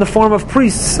galachim in the form of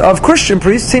priests, of Christian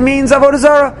priests. He means avodah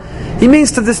zarah. He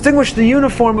means to distinguish the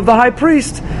uniform of the high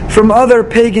priest from other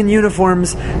pagan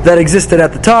uniforms that existed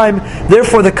at the time.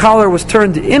 Therefore, the collar was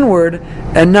turned inward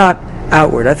and not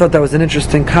outward. I thought that was an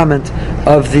interesting comment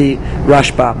of the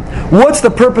Rashbam. What's the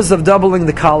purpose of doubling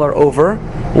the collar over?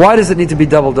 Why does it need to be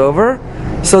doubled over?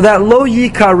 So that lo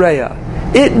yikareya,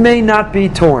 it may not be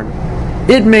torn.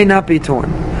 It may not be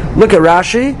torn. Look at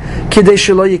Rashi. Kidei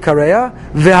shelo yikareya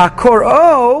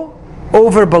v'hakoro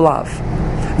over balav.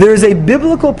 There is a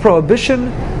biblical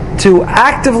prohibition to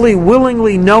actively,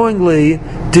 willingly, knowingly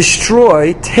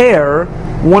destroy, tear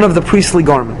one of the priestly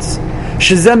garments.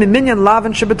 It's one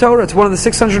of the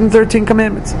 613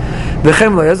 commandments.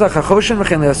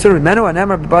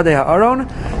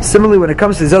 Similarly, when it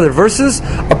comes to these other verses,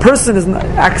 a person is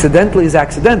accidentally,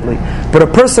 but a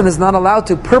person is not allowed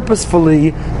to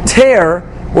purposefully tear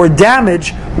or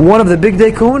damage one of the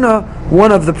Bigdei Kahuna,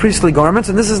 one of the priestly garments,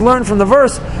 and this is learned from the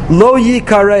verse Lo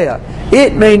Yikareya.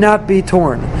 It may not be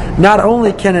torn. Not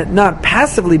only can it not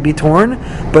passively be torn,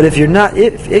 but if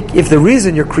the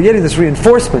reason you're creating this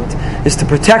reinforcement is to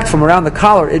protect from around the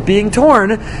collar it being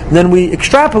torn, then we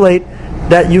extrapolate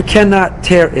that you cannot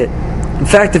tear it. In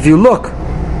fact, if you look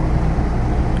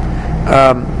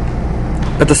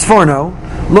at the Sforno,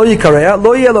 Lo yikareya,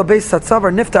 lo yeh lo beis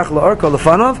satzavar niftach la'orko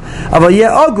lefanov, aval yeh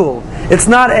agul. It's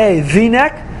not a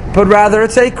V-neck, but rather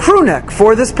it's a crew neck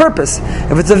for this purpose.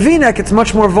 If it's a V-neck, it's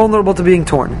much more vulnerable to being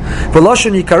torn.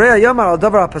 V'loshen yikareya yomar al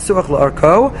davar ha'pasuach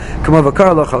la'orko, k'mo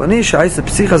v'kar lo chalani, sha'is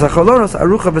p'sichas ha'cholonos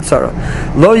arucha v'tzara.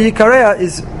 Lo yikareya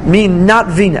mean not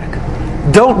V-neck.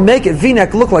 Don't make it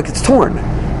V-neck look like it's torn.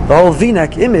 The whole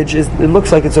V-neck image it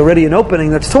looks like it's already an opening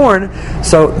that's torn.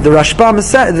 So the Rashbam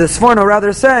the Sforno rather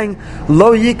is saying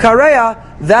Lo Yikareya.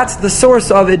 That's the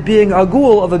source of it being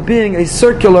agul, of it being a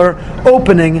circular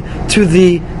opening to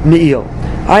the Me'il.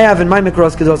 I have in my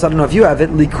Mikros Kedos, I don't know if you have it,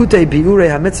 Likutei Biurei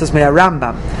HaMitzvos Mei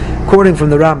HaRambam, quoting from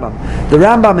the Rambam. The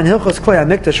Rambam in Hilchos Klei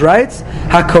HaMikdash writes,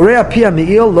 HaKorea Pia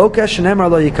Me'il Loka Shenemar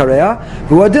Lo Yikareya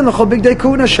V'uadin L'chol Bigdei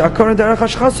Kuna She'akoren Derech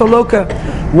HaShchas So Loka.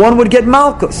 One would get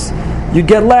malchus. You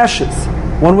get lashes.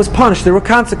 one was punished. There were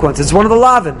consequences. It's one of the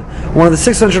Lavin, one of the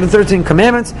 613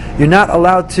 commandments. You're not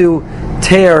allowed to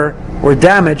tear or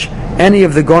damage any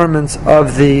of the garments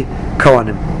of the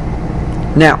Kohanim.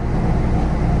 Now,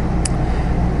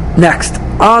 next,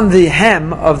 on the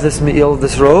hem of this me'il,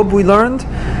 this robe, we learned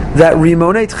that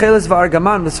rimonei tcheles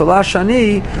v'argaman v'solah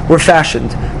shani were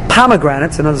fashioned.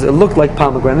 Pomegranates, and it looked like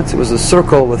pomegranates. It was a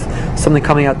circle with something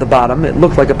coming out the bottom. It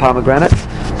looked like a pomegranate.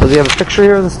 So do you have a picture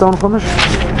here in the stone chumash?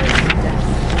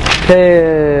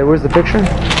 Okay, where's the picture?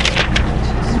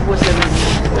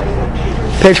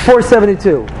 Page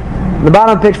 472. On the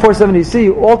bottom of page 470, you see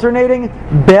alternating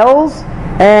bells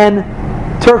and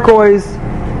turquoise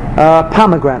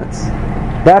pomegranates.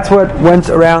 That's what went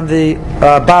around the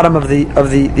bottom of the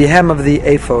hem of the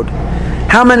ephod.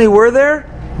 How many were there?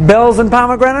 Bells and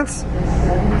pomegranates?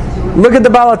 Look at the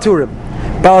Balaturim.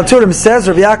 Balaturim says,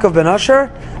 Rav Yaakov ben Asher,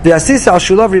 V'asis al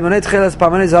shulav rimonei tcheles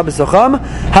pamanei zav b'socham,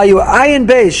 hayu ayin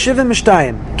beis shivim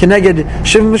mishtayim, keneged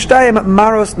shivim mishtayim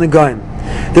maros negoim.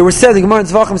 There were the Gemara in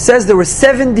Zvachim says there were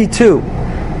 72,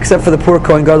 except for the poor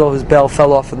Kohen Gadol whose bell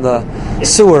fell off in the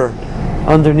sewer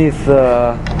underneath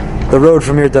the road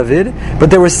from Ir David. But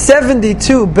there were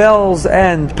 72 bells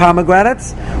and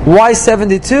pomegranates. Why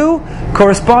 72?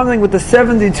 Corresponding with the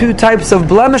 72 types of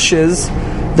blemishes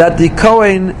that the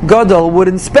Kohen Gadol would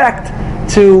inspect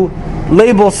to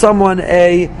label someone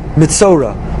a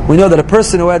mitzora. We know that a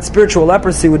person who had spiritual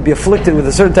leprosy would be afflicted with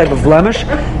a certain type of blemish.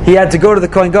 He had to go to the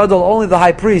Kohen Gadol. Only the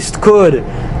high priest could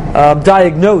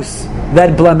diagnose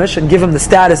that blemish and give him the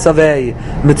status of a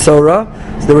mitzora.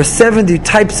 So there were 70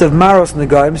 types of maros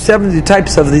negaim, 70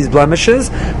 types of these blemishes,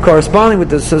 corresponding with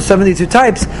the 72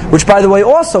 types, which, by the way,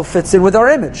 also fits in with our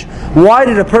image. Why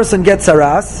did a person get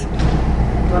saras?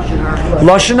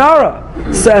 Lashon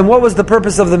hara. So, and what was the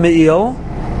purpose of the me'il?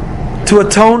 To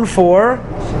atone for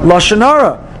lashon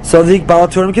hara. So the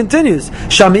Balaturim continues.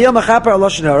 Shamiyah mechaper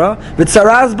lashon hara,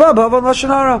 v'tzaraz baba lashon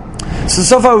hara.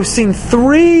 So far we've seen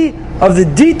 3 of the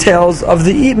details of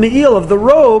the me'il, of the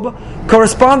robe,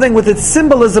 corresponding with its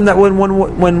symbolism that when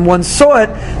one saw it,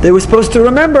 they were supposed to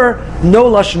remember, no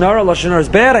lashon hara. Lashon hara is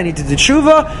bad. I need to do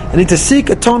tshuva. I need to seek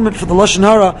atonement for the lashon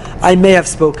hara I may have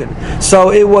spoken.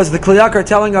 So it was the Kli Yakar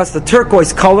telling us the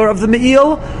turquoise color of the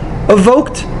me'il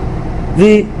evoked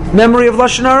the memory of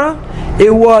lashon hara.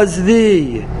 It was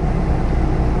the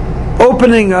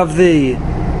opening of the...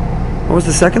 What was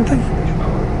the second thing?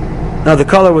 No, the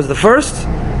color was the first.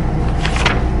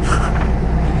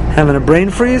 Having a brain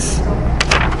freeze.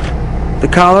 The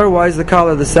collar, why is the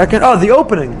collar the second? Oh, the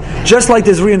opening. Just like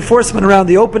there's reinforcement around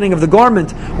the opening of the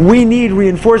garment, we need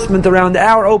reinforcement around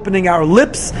our opening our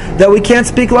lips, that we can't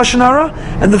speak lashon hara.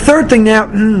 And the third thing now,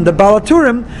 the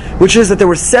Balaturim, which is that there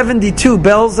were 72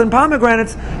 bells and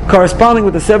pomegranates corresponding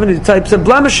with the 72 types of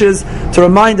blemishes to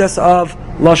remind us of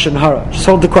lashon hara. Just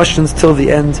hold the questions till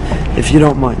the end, if you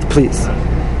don't mind, please.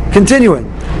 Continuing,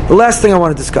 the last thing I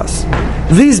want to discuss.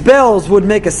 These bells would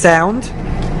make a sound.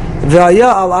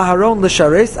 V'aya al Aharon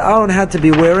l'shares. Aaron had to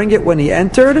be wearing it when he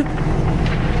entered.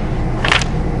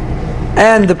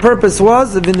 And the purpose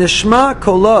was, v'nishma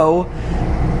kolo,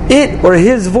 it or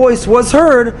his voice was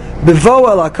heard, b'vo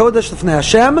el HaKodesh l'fnei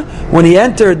Hashem, when he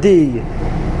entered the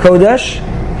Kodesh.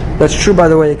 That's true, by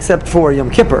the way, except for Yom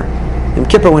Kippur. Yom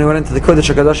Kippur, when he went into the Kodesh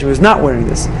HaKadosh, he was not wearing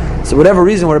this. So whatever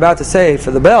reason we're about to say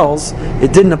for the bells,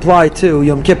 it didn't apply to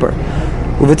Yom Kippur.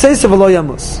 Uv'tzeisa v'lo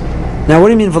yamus. Now what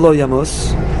do you mean v'lo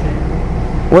yamus?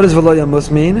 What does v'lo yamus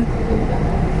mean?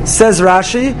 Says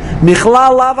Rashi,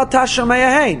 Michlal lava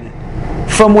tashameyahein.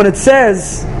 From when it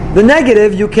says the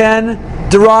negative, you can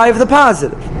derive the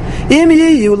positive. Im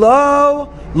yiyu lo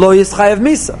yischayev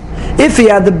misa. If he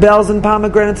had the bells and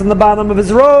pomegranates on the bottom of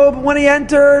his robe when he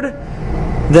entered,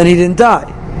 then he didn't die.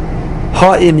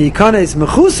 But if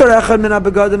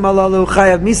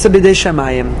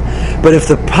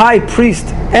the high priest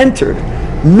entered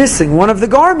missing one of the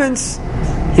garments,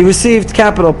 he received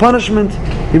capital punishment,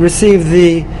 he received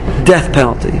the death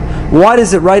penalty. Why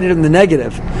does it write it in the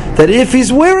negative? That if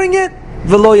he's wearing it,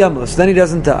 v'lo yamus, then he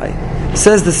doesn't die.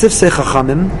 Says the Sifsei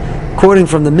Chachamim, quoting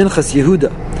from the Minchas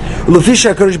Yehuda,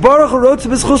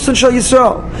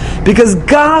 because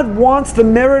God wants the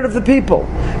merit of the people.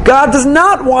 God does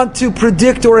not want to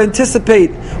predict or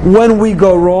anticipate when we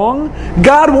go wrong.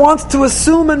 God wants to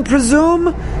assume and presume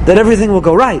that everything will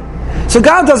go right. So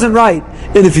God doesn't write,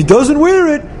 and if he doesn't wear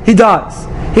it, he dies.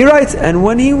 He writes, and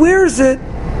when he wears it,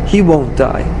 he won't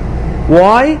die.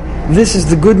 Why? This is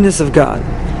the goodness of God.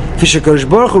 Because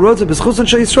God wants the merit of the people.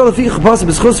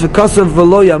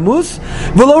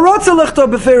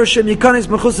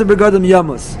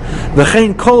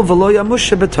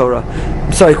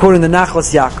 Quoting the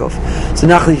Nachlas Yaakov. So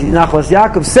Nachlas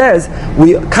Yaakov says,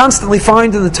 we constantly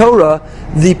find in the Torah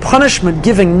the punishment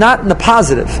giving not in the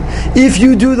positive. If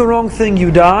you do the wrong thing, you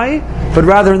die, but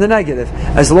rather in the negative.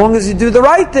 As long as you do the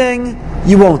right thing,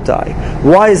 you won't die.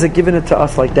 Why is it given it to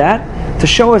us like that? To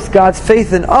show us God's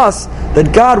faith in us,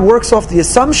 that God works off the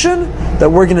assumption that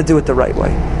we're going to do it the right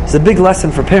way. It's a big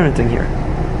lesson for parenting here.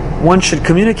 One should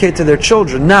communicate to their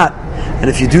children, not, and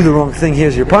if you do the wrong thing,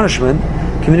 here's your punishment.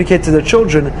 Communicate to their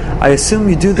children, I assume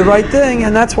you do the right thing,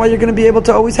 and that's why you're going to be able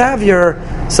to always have your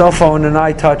cell phone and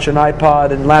iTouch and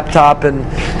iPod and laptop, and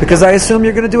because I assume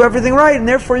you're going to do everything right, and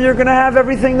therefore you're going to have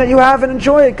everything that you have and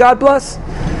enjoy it. God bless.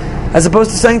 As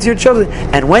opposed to saying to your children,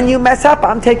 and when you mess up,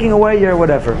 I'm taking away your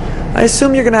whatever. I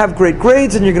assume you're going to have great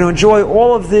grades and you're going to enjoy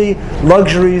all of the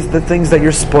luxuries, the things that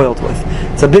you're spoiled with.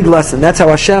 It's a big lesson. That's how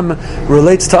Hashem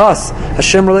relates to us.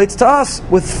 Hashem relates to us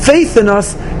with faith in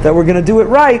us that we're going to do it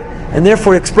right, and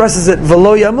therefore expresses it,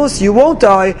 V'lo yamus, you won't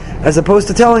die, as opposed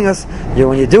to telling us,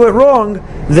 when you do it wrong,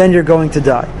 then you're going to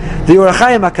die. The Orach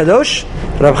Chaim HaKadosh,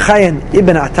 Rav Chaim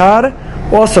Ibn Atar,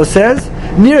 also says,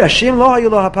 if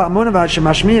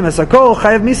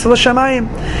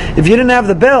you didn't have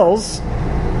the bells,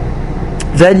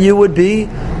 then you would be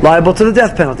liable to the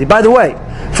death penalty. By the way,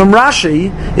 from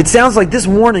Rashi, it sounds like this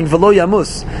warning, V'lo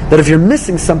yamus, that if you're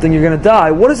missing something, you're going to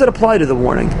die. What does it apply to the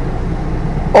warning?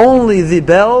 Only the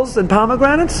bells and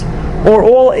pomegranates, or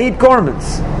all 8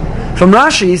 garments? From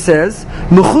Rashi, he says,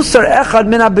 Mechusar echad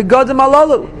min habegadim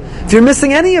alalu. If you're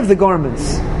missing any of the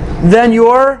garments, then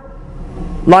you're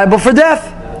liable for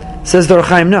death. Says the Orach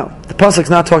Chaim, no. The pasuk's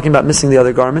not talking about missing the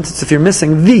other garments. It's if you're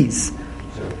missing these.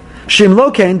 Shim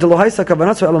lokein de lo haisa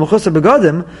kavanatzu ela mechusar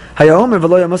begadim hayaomer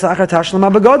v'lo yamos achar tashlim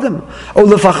habegadim o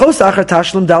lefachos achar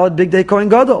tashlim dalad big day kohen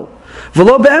gadol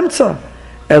v'lo beemtza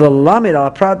ela lamed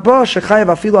al prat ba shechayev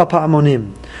afilu al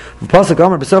pa'amonim v'pasuk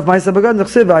omer b'sof ma'isa begadim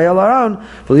nechsiv v'ayal aron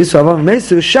v'lisu avam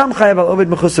mesu sham chayev al ovid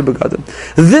mechusar begadim.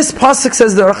 This pasuk,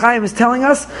 says the Orach Chaim, is telling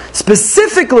us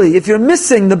specifically if you're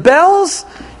missing the bells,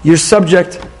 you're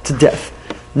subject to death.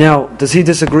 Now, does he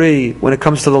disagree when it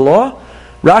comes to the law?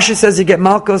 Rashi says you get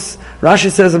malchus.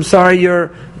 Rashi says, I'm sorry,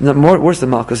 you're worse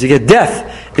than malchus. You get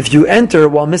death if you enter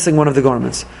while missing one of the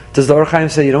garments. Does the Orach Chaim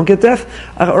say you don't get death?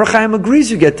 Orach Chaim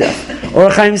agrees you get death.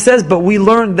 Orach Chaim says, but we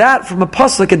learned that from a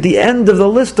pasuk at the end of the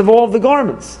list of all of the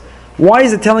garments. Why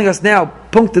is it telling us now,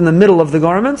 punked in the middle of the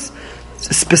garments? It's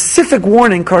a specific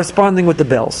warning corresponding with the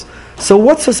bells. So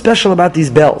what's so special about these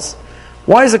bells?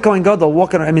 Why is a Kohen Gadol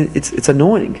walking around? I mean, it's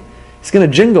annoying. He's going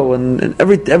to jingle, and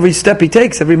every step he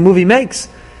takes, every move he makes.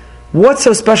 What's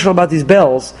so special about these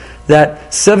bells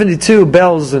that 72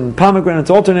 bells and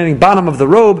pomegranates alternating bottom of the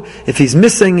robe, if he's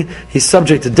missing, he's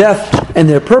subject to death, and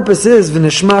their purpose is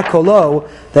v'nishma kolo,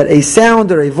 that a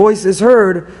sound or a voice is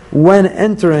heard when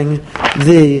entering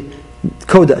the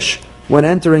kodesh, when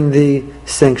entering the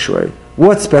sanctuary.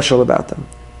 What's special about them?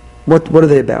 What are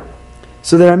they about?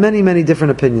 So there are many, many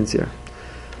different opinions here.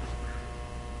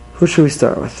 Who should we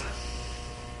start with?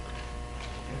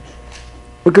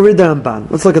 We can read the Ramban.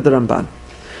 Let's look at the Ramban.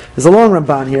 There's a long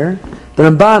Ramban here. The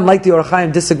Ramban, like the Orach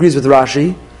Chaim, disagrees with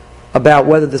Rashi about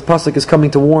whether this pasuk is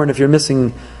coming to warn if you're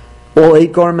missing all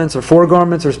 8 garments or 4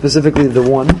 garments or specifically the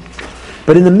one.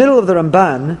 But in the middle of the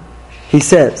Ramban, he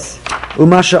says,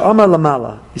 Umasha Amar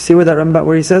Lamala. You see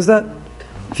where he says that?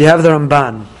 If you have the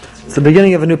Ramban, it's the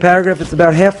beginning of a new paragraph. It's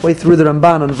about halfway through the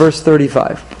Ramban on verse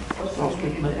 35.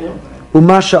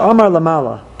 Umasha Amar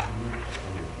Lamala.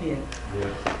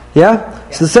 Yeah?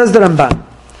 So it says the Ramban.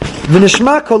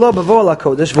 V'nishma kolo b'vo al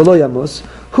HaKodesh v'lo yamus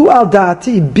hu al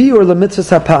da'ati biur l'mitzvahs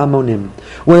ha'pa'amonim.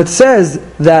 When it says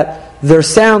that their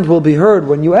sound will be heard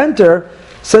when you enter,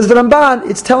 says the Ramban,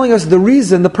 it's telling us the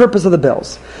reason, the purpose of the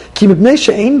bells. Ki mipnei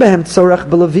she'ein behem tzorach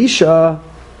b'levisha.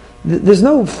 There's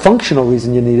no functional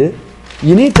reason you need it.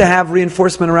 You need to have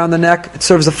reinforcement around the neck. It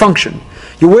serves a function.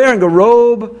 You're wearing a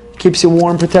robe, keeps you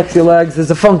warm, protects your legs.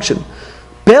 There's a function.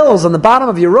 Bells on the bottom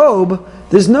of your robe,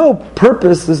 there's no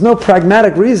purpose, there's no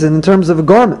pragmatic reason in terms of a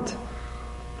garment.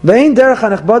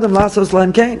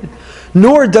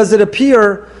 Nor does it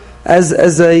appear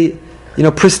as a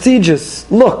prestigious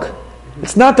look.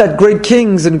 It's not that great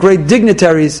kings and great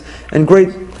dignitaries and great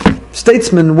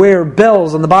statesmen wear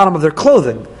bells on the bottom of their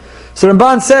clothing. So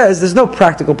Ramban says there's no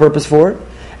practical purpose for it,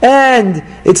 and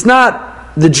it's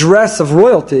not the dress of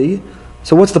royalty.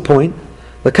 So what's the point?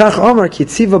 L'kach Omar ki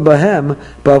tziva bahem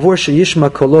ba'avur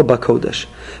sheyishma kolo ba'kodesh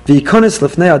v'yikonis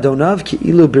lefnei adonav ki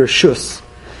ilu birshus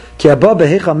ki abba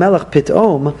behecha melech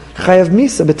pitom chayav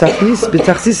misa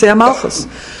b'tachsisei hamalchus.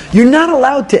 You're not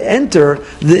allowed to enter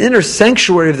the inner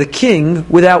sanctuary of the king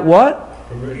without what?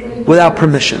 Without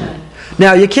permission.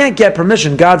 Now, you can't get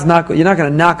permission. You're not going to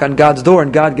knock on God's door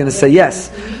and God's going to say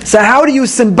yes. So how do you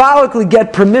symbolically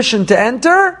get permission to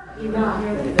enter?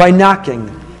 By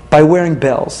knocking, by wearing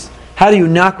bells. How do you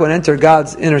knock when enter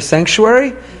God's inner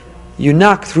sanctuary? You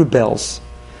knock through bells.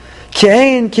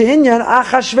 Ke'inyan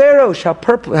Achashverosh.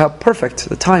 How perfect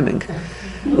the timing.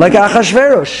 Like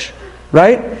Achashverosh,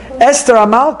 right? Esther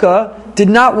Amalka did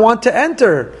not want to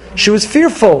enter. She was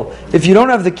fearful. If you don't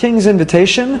have the king's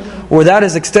invitation, or that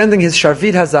is extending his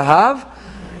Sharvit HaZahav,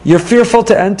 you're fearful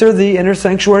to enter the inner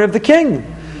sanctuary of the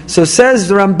king. So says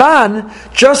the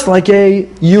Ramban, just like a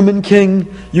human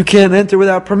king, you can't enter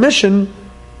without permission,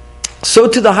 so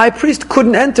too the high priest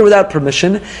couldn't enter without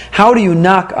permission. How do you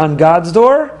knock on God's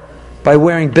door? By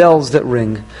wearing bells that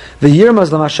ring. The Yirmaz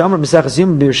Lamashamar Misachas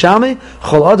Yom B'Yerushalmi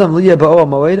Chol Adam Liya Ba'ol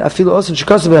Moed Afilu Osin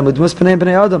Shekasav B'Hem L'Dmus Pnei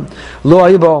B'nei Adam Lo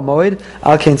Ayu Ba'ol Moed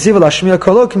Al Kein Tziva Lashmiya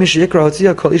Kolo K'Mish Yikra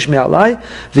Hotzia Kol Ish Me'alai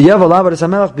V'Yav Alav Eretz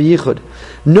HaMelech B'Yichud.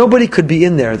 Nobody could be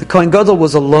in there. The Kohen Gadol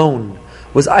was alone,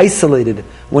 was isolated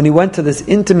when he went to this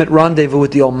intimate rendezvous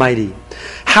with the Almighty.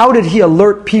 How did he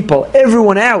alert people?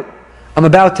 Everyone out! I'm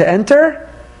about to enter.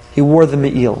 He wore the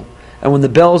me'il, and when the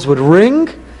bells would ring,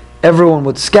 everyone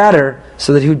would scatter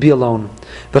so that he would be alone.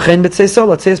 And you had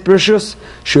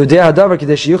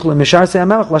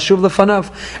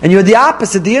the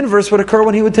opposite, the inverse would occur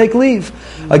when he would take leave.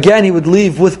 Again, he would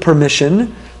leave with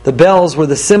permission. The bells were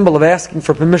the symbol of asking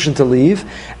for permission to leave,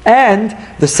 and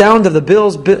the sound of the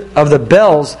bells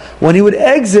when he would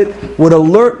exit would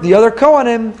alert the other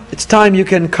Kohanim, it's time, you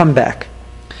can come back.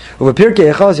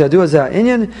 ובפרקי אחוז ידוע זה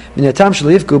העניין, מן הטעם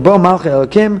שלא יפגעו בו מלכי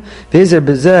אלוקים, והיזהר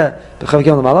בזה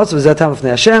בחלקים למעלות, וזה הטעם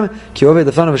לפני השם, כי עובד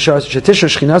לפניו שתשרה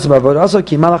שכינתו בעבודה עשו,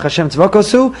 כי מלך השם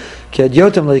צבקוסו, כי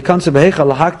הדיוטם לא ייכנסו בהיכל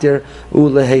להקטיר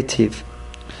ולהיטיב.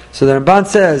 So the Ramban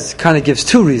says, kind of gives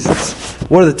two reasons.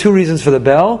 What are the two reasons for the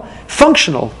bell?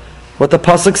 Functional. What the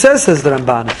Pasuk says the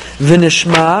Ramban.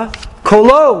 V'nishma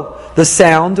kolo. The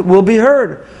sound will be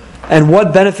heard. And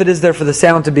what benefit is there for the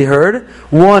sound to be heard?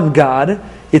 One, God.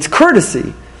 It's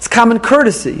courtesy. It's common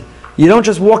courtesy. You don't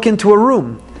just walk into a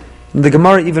room. And the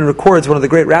Gemara even records one of the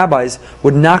great rabbis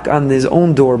would knock on his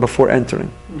own door before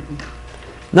entering.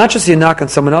 Not just you knock on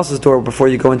someone else's door before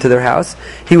you go into their house.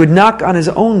 He would knock on his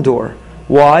own door.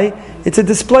 Why? It's a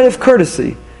display of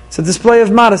courtesy. It's a display of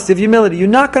modesty, of humility. You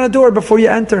knock on a door before you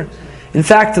enter. In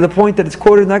fact, to the point that it's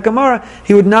quoted in that Gemara,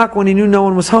 he would knock when he knew no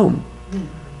one was home.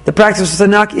 The practice was to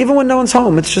knock even when no one's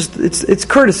home. It's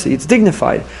courtesy, it's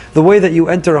dignified. The way that you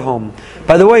enter a home.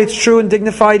 By the way, it's true and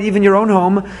dignified even your own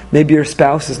home. Maybe your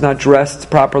spouse is not dressed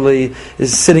properly,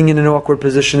 is sitting in an awkward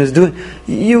position, is doing...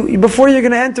 before you're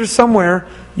going to enter somewhere,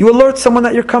 you alert someone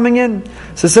that you're coming in.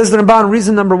 So it says the Ramban,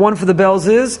 reason number one for the bells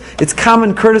is, it's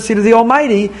common courtesy to the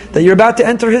Almighty that you're about to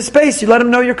enter His space. You let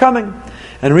Him know you're coming.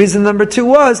 And reason number two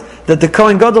was that the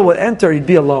Kohen Gadol would enter, he'd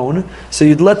be alone, so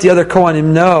you'd let the other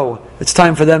Kohanim know it's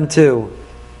time for them to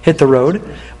hit the road.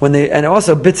 And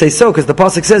also bitzei so, because the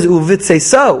pasuk says uvitzei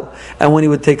so, and when he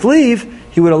would take leave,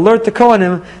 he would alert the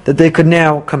Kohanim that they could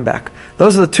now come back.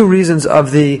 Those are the two reasons of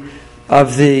the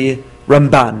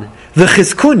Ramban. The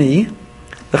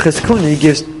Chizkuni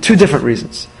gives two different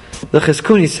reasons. The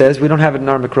Chizkuni says, we don't have it in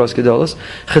our Mikros Gedolos,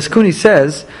 Chizkuni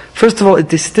says, first of all, it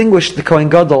distinguished the Kohen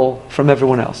Gadol from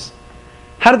everyone else.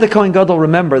 How did the Kohen Gadol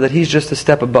remember that he's just a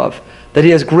step above? That he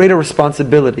has greater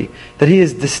responsibility? That he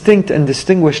is distinct and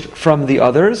distinguished from the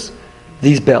others?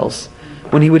 These bells.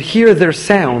 When he would hear their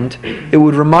sound, it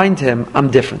would remind him,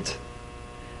 I'm different.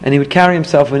 And he would carry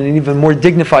himself in an even more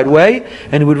dignified way,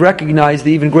 and he would recognize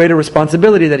the even greater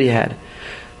responsibility that he had.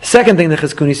 Second thing the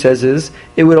Chizkuni says is,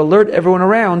 it would alert everyone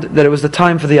around that it was the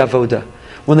time for the Avodah.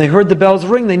 When they heard the bells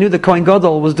ring, they knew the Kohen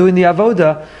Gadol was doing the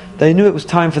Avodah. They knew it was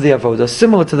time for the Avodah.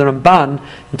 Similar to the Ramban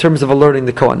in terms of alerting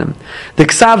the Kohanim. The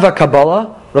Ksava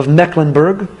Kabbalah of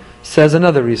Mecklenburg says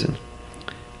another reason.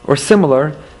 Or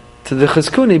similar to the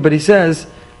Chizkuni, but he says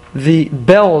the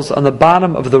bells on the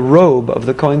bottom of the robe of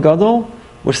the Kohen Gadol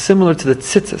were similar to the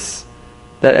tzitzis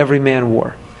that every man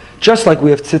wore. Just like we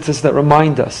have tzitzis that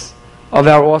remind us of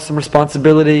our awesome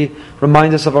responsibility,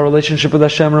 remind us of our relationship with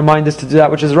Hashem, remind us to do that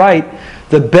which is right.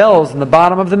 The bells on the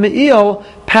bottom of the me'il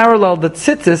parallel the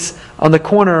tzitzis on the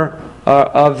corner the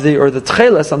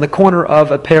tcheles on the corner of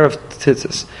a pair of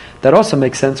tzitzis. That also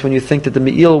makes sense when you think that the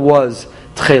me'il was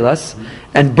tcheles,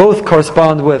 and both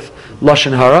correspond with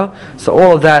lashon hara. So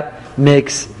all of that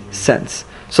makes sense.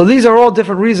 So these are all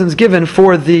different reasons given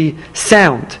for the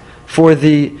sound. For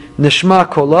the nishma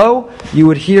kolo, you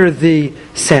would hear the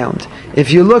sound.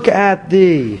 If you look at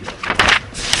the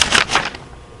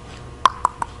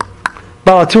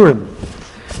Balaturim,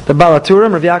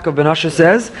 Rav Yaakov ben Asher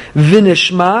says,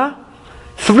 V'nishma,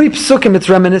 3 psukim it's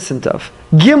reminiscent of.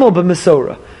 Gimel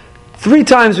b'Mesorah. 3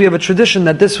 times we have a tradition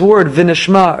that this word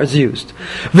Vinishma is used.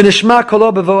 Vinishma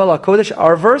kolo bevo el HaKodesh,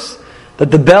 our verse,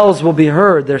 that the bells will be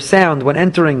heard, their sound, when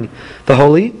entering the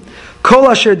holy. Kol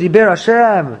asher diber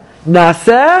Hashem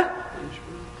naseh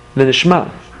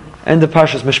Vinishma. End of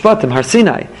Parshas Mishpatim, Har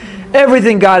Sinai.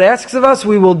 Everything God asks of us,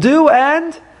 we will do,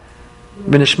 and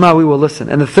Vinishma, we will listen.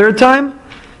 And the 3rd time,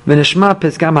 Vinishma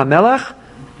Pizgam HaMelech,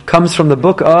 comes from the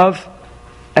book of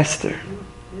Esther.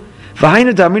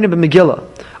 V'hainu da'amrina b'Megillah.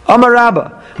 Amar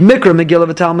Rabba, Mikra Megillah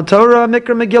v'Talmud Torah,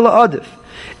 Mikra Megillah Adif.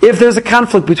 If there's a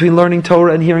conflict between learning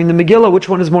Torah and hearing the Megillah, which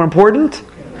one is more important?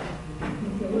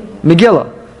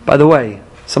 Megillah. By the way,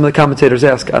 some of the commentators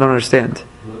ask, I don't understand.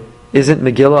 Isn't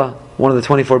Megillah one of the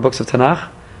 24 books of Tanakh?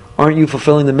 Aren't you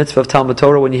fulfilling the mitzvah of Talmud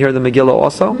Torah when you hear the Megillah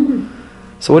also?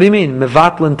 So what do you mean?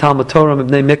 Mevatlin Talmud Torah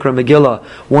Mibnei Mikra Megillah.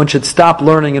 One should stop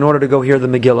learning in order to go hear the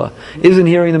Megillah. Isn't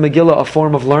hearing the Megillah a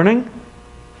form of learning?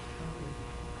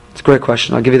 It's a great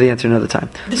question. I'll give you the answer another time.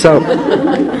 So,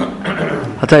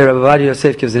 I'll tell you, Rabbi Ovadia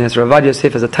Yosef gives an answer. Rabbi Ovadia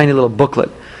Yosef has a tiny little booklet,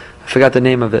 I forgot the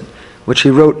name of it, which he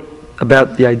wrote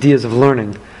about the ideas of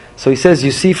learning. So he says,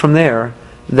 you see from there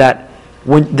that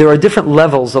when there are different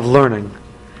levels of learning.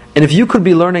 And if you could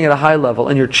be learning at a high level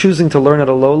and you're choosing to learn at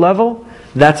a low level,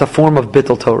 that's a form of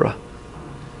Bittul Torah.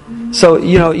 So,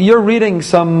 you're reading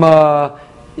some,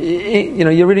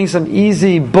 you're reading some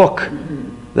easy book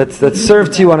that's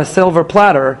served to you on a silver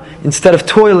platter, instead of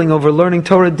toiling over learning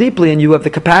Torah deeply, and you have the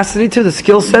capacity to, the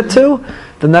skill set to,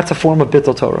 then that's a form of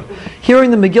Bittul Torah.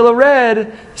 Hearing the Megillah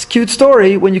read, this cute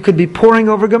story, when you could be poring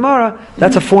over Gemara,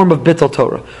 that's a form of Bittul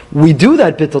Torah. We do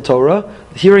that Bittul Torah,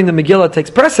 hearing the Megillah takes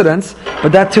precedence,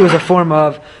 but that too is a form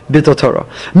of Bittul Torah.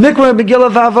 Mikra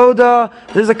Megillah v'Avoda,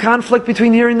 there's a conflict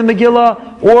between hearing the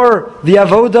Megillah or the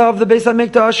Avoda of the Beis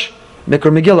HaMikdash.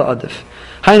 Mikra Megillah Adif.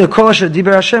 Hainu kol asher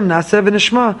diber Hashem naaseh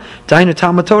v'nishma. Dainu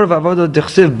Talmud Torah v'avoda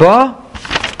dichsiv ba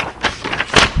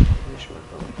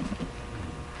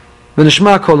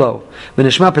v'nishma kolo.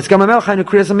 V'nishma Pizgam HaMelech hainu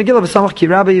kriyas HaMegillah v'samach ki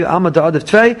rabbi alma da'adav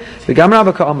tvei v'gam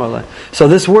rabba ka'amar le. So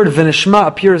this word v'nishma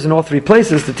appears in all 3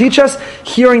 places to teach us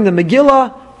hearing the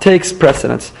Megillah takes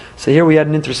precedence. So here we had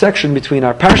an intersection between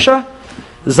our Parsha,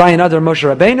 Zayin Adar Moshe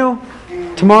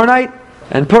Rabbeinu, tomorrow night,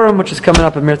 and Purim, which is coming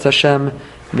up in Mirz Hashem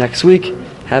next week.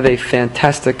 Have a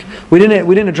fantastic... We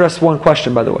didn't address one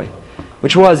question, by the way,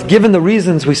 which was, given the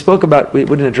reasons we spoke about, we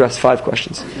didn't address 5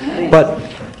 questions. But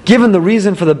given the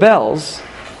reason for the bells,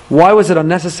 why was it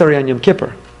unnecessary on Yom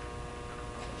Kippur?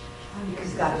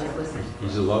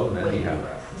 He's alone, anyhow.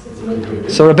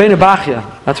 So Rabbeinu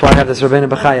Bachya, that's why I have this Rabbeinu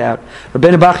Bachya out.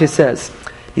 Rabbeinu Bachya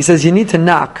says, you need to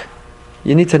knock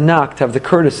to have the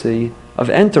courtesy of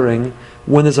entering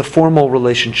when there's a formal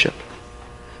relationship.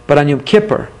 But on Yom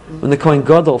Kippur, when the Kohen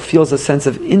Gadol feels a sense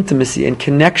of intimacy and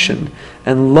connection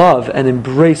and love and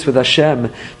embrace with Hashem,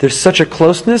 there's such a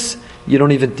closeness, you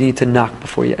don't even need to knock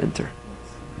before you enter.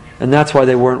 And that's why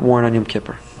they weren't worn on Yom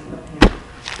Kippur.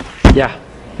 Yeah,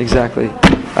 exactly.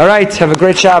 All right, have a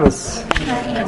great Shabbos.